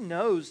wicked." He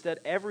knows that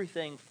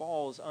everything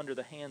falls under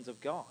the hands of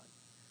God.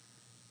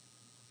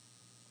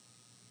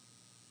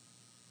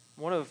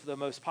 One of the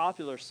most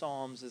popular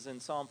psalms is in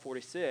Psalm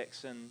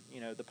 46, and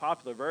the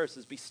popular verse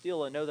is, "Be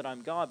still and know that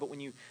I'm God." But when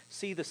you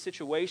see the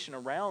situation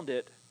around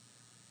it,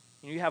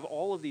 you have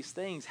all of these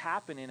things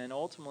happening, and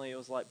ultimately it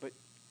was like, but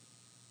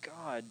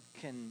God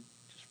can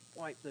just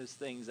wipe those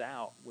things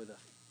out with a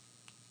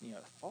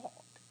thought.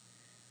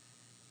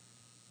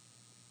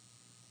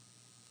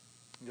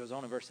 He goes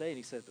on in verse 8,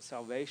 he says, "But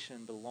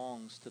salvation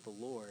belongs to the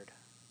Lord.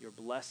 Your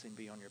blessing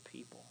be on your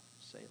people,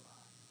 Selah."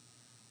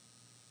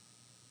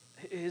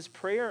 His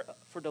prayer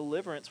for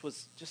deliverance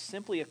was just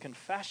simply a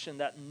confession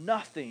that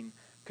nothing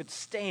could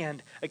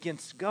stand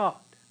against God.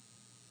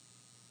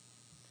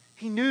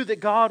 He knew that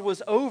God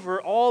was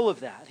over all of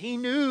that. He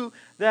knew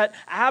that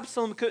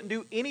Absalom couldn't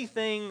do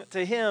anything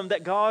to him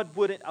that God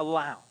wouldn't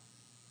allow.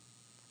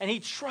 And he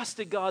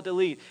trusted God to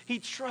lead. He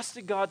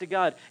trusted God to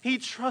guide. He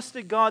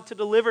trusted God to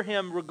deliver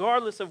him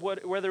regardless of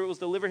whether it was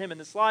deliver him in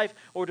this life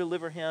or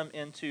deliver him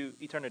into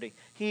eternity.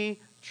 He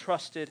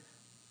trusted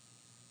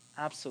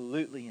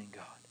absolutely in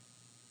God.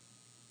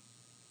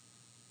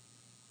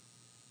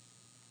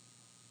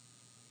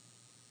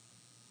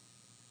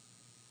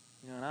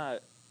 And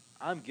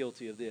I'm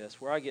guilty of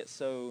this, where I get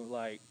so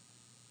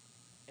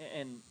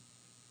and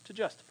to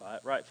justify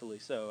it, rightfully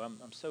so,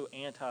 I'm so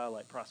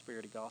anti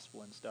prosperity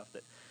gospel and stuff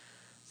that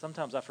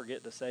sometimes I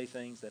forget to say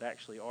things that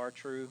actually are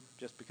true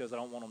just because I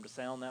don't want them to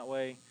sound that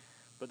way.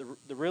 But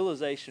the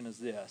realization is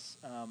this: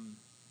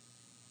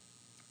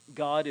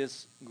 God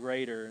is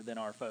greater than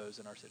our foes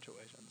in our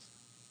situations,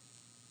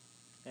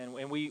 and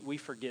we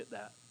forget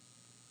that.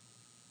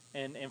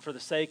 And for the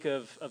sake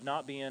of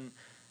not being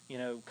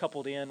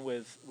coupled in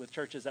with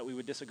churches that we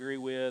would disagree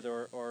with,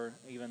 or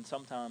even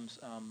sometimes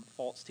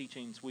false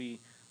teachings, we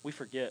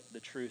forget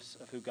the truths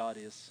of who God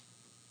is.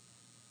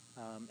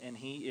 And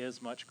He is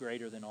much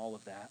greater than all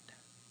of that.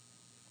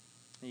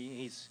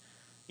 He's,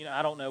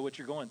 I don't know what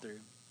you're going through.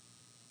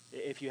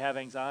 If you have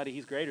anxiety,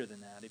 He's greater than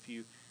that. If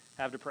you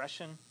have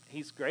depression,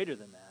 He's greater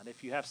than that.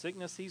 If you have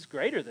sickness, He's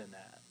greater than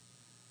that.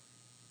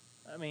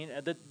 I mean,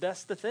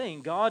 that's the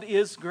thing. God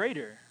is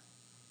greater,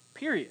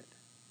 period.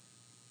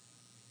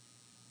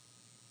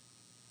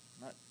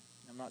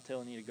 I'm not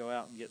telling you to go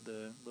out and get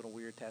the little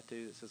weird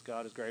tattoo that says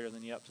God is greater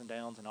than the ups and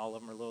downs and all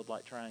of them are little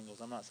like triangles.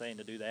 I'm not saying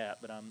to do that,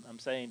 but I'm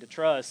saying to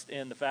trust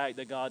in the fact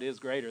that God is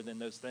greater than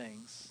those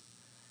things.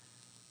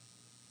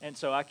 And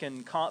so I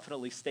can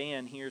confidently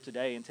stand here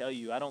today and tell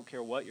you, I don't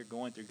care what you're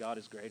going through, God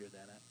is greater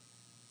than it.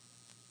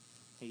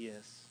 He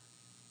is.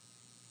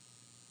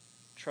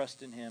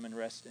 Trust in Him and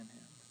rest in Him.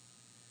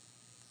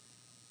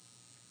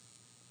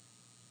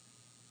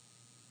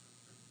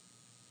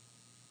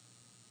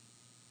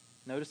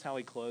 Notice how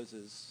he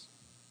closes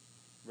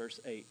verse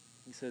 8.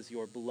 He says,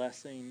 your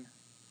blessing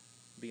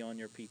be on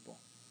your people.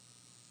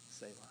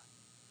 Selah.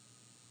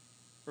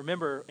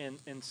 Remember,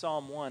 in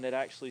Psalm 1, it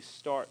actually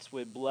starts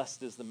with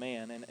blessed is the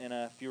man. And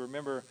if you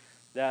remember,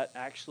 that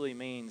actually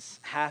means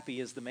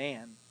happy is the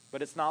man.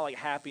 But it's not like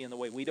happy in the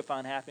way we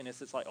define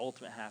happiness. It's like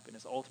ultimate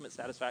happiness, ultimate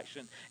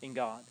satisfaction in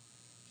God.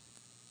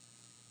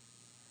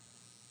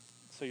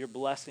 So your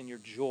blessing, your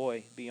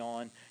joy be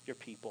on your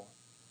people.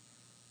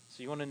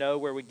 So you want to know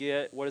where we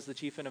get what is the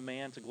chief end of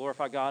man? To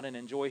glorify God and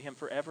enjoy Him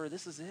forever.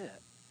 This is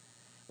it.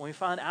 When we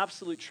find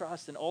absolute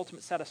trust and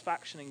ultimate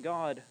satisfaction in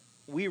God,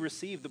 we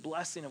receive the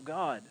blessing of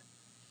God.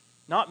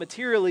 Not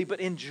materially, but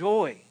in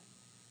joy.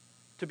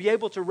 To be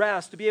able to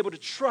rest, to be able to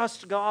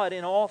trust God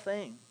in all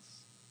things.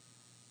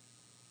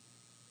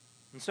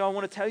 And so I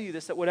want to tell you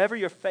this, that whatever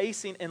you're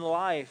facing in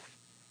life,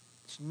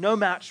 it's no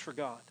match for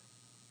God.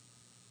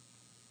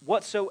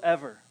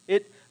 Whatsoever.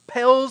 It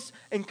pales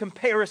in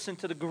comparison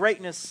to the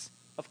greatness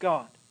of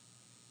God.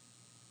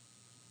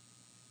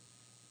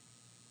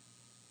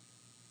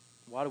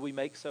 Why do we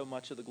make so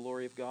much of the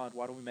glory of God?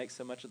 Why do we make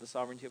so much of the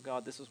sovereignty of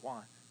God? This is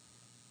why.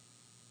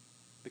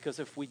 Because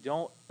if we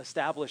don't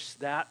establish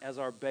that as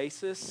our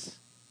basis,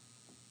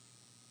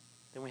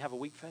 then we have a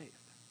weak faith.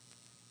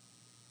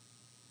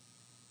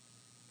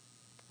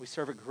 We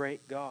serve a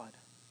great God.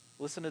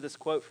 Listen to this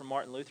quote from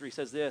Martin Luther. He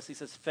says this. He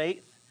says,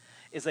 faith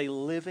is a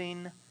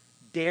living,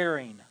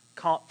 daring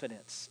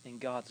confidence in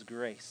God's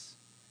grace.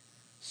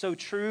 So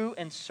true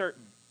and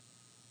certain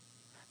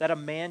that a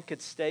man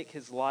could stake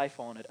his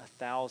life on it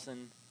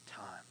 1,000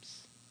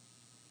 times.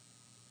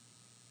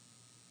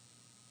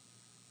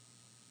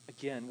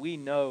 Again, we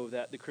know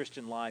that the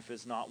Christian life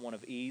is not one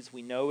of ease.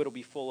 We know it'll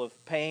be full of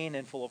pain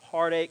and full of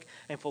heartache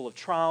and full of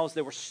trials.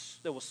 There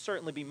will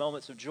certainly be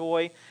moments of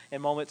joy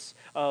and moments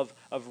of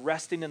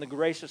resting in the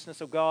graciousness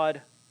of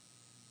God.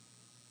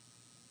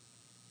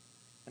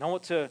 And I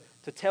want to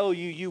tell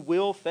you, you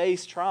will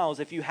face trials.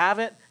 If you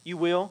haven't, you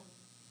will.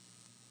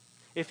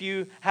 If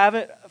you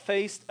haven't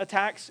faced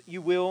attacks,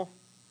 you will.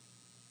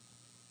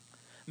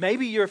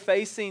 Maybe you're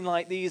facing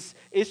like these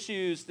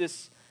issues,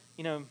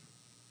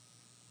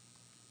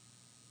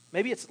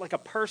 maybe it's like a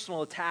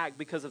personal attack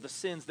because of the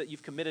sins that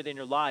you've committed in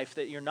your life,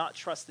 that you're not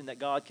trusting that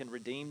God can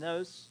redeem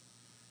those.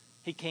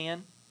 He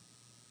can.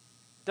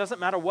 Doesn't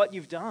matter what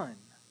you've done.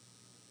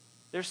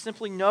 There's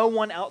simply no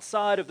one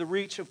outside of the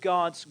reach of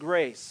God's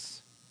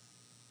grace.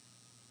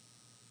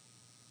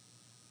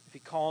 If He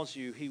calls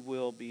you, He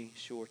will be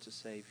sure to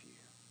save you.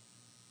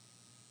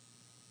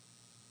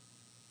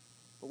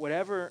 But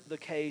whatever the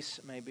case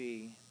may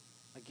be,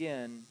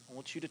 again, I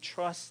want you to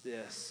trust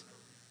this,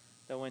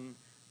 that when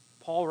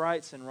Paul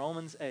writes in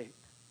Romans 8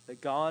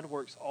 that God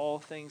works all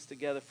things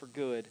together for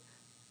good,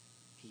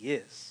 He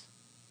is.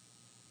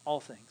 All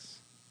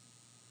things.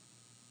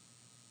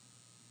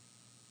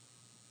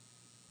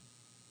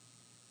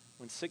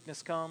 When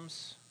sickness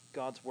comes,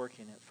 God's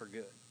working it for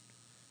good.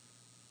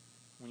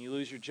 When you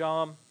lose your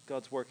job,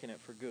 God's working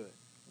it for good.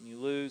 When you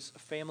lose a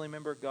family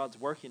member, God's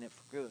working it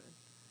for good.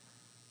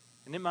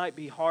 And it might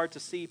be hard to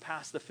see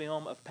past the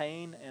film of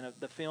pain and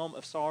the film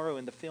of sorrow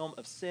and the film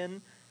of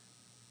sin,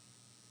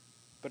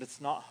 but it's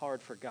not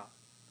hard for God.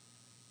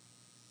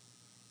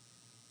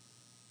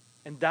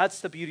 And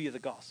that's the beauty of the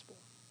gospel.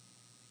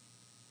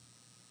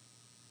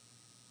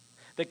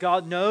 That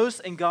God knows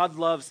and God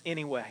loves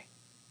anyway.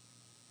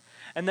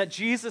 And that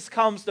Jesus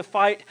comes to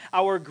fight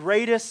our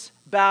greatest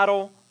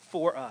battle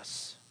for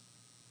us.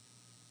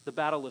 The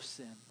battle of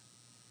sin.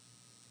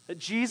 That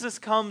Jesus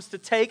comes to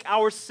take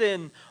our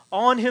sin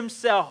on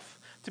Himself,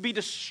 to be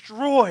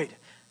destroyed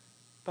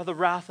by the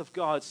wrath of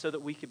God so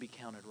that we could be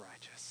counted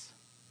righteous.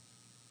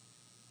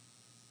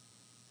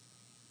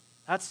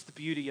 That's the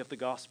beauty of the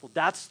gospel.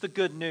 That's the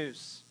good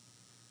news.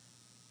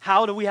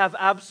 How do we have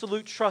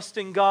absolute trust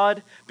in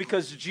God?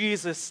 Because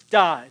Jesus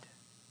died.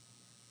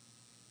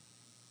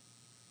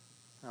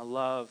 I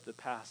love the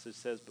passage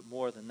says, but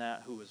more than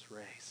that, who was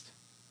raised.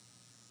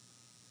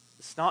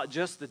 It's not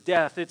just the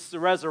death, it's the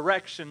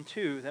resurrection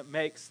too that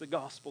makes the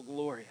gospel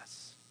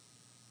glorious.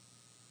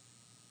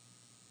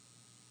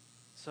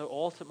 So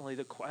ultimately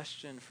the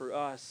question for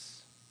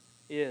us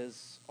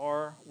is,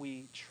 are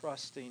we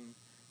trusting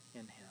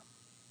in Him?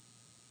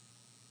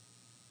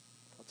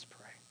 Let's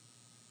pray.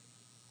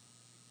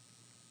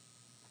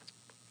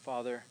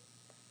 Father,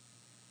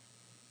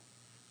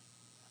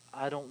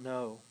 I don't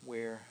know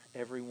where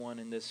everyone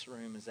in this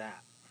room is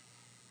at.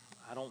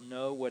 I don't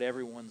know what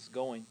everyone's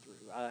going through.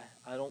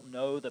 I don't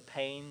know the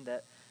pain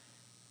that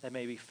they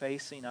may be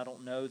facing. I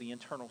don't know the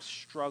internal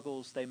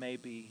struggles they may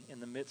be in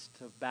the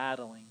midst of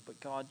battling, but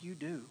God, you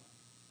do.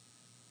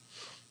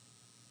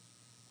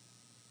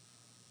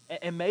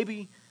 And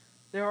maybe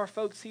there are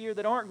folks here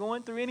that aren't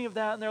going through any of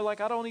that, and they're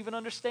like, I don't even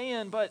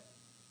understand, but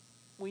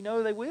we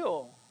know they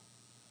will.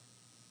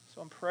 So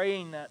I'm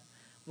praying that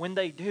when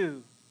they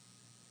do,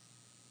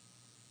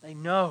 they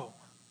know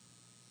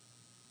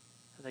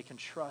that they can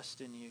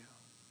trust in you.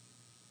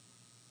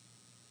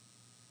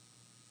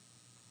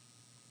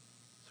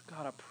 So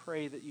God, I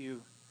pray that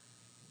you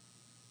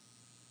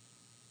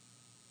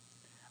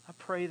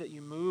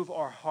move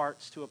our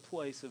hearts to a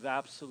place of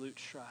absolute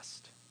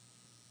trust.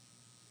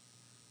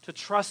 To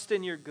trust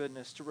in your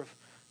goodness,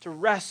 to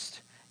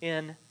rest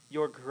in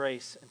your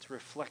grace, and to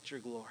reflect your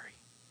glory.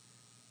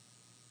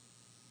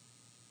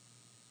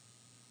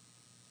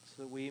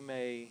 So that we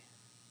may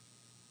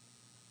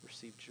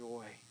receive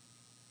joy.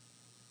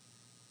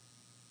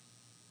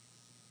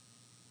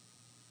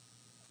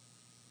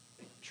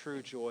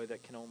 True joy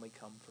that can only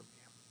come from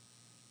you.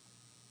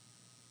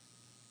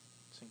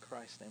 It's in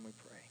Christ's name we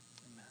pray.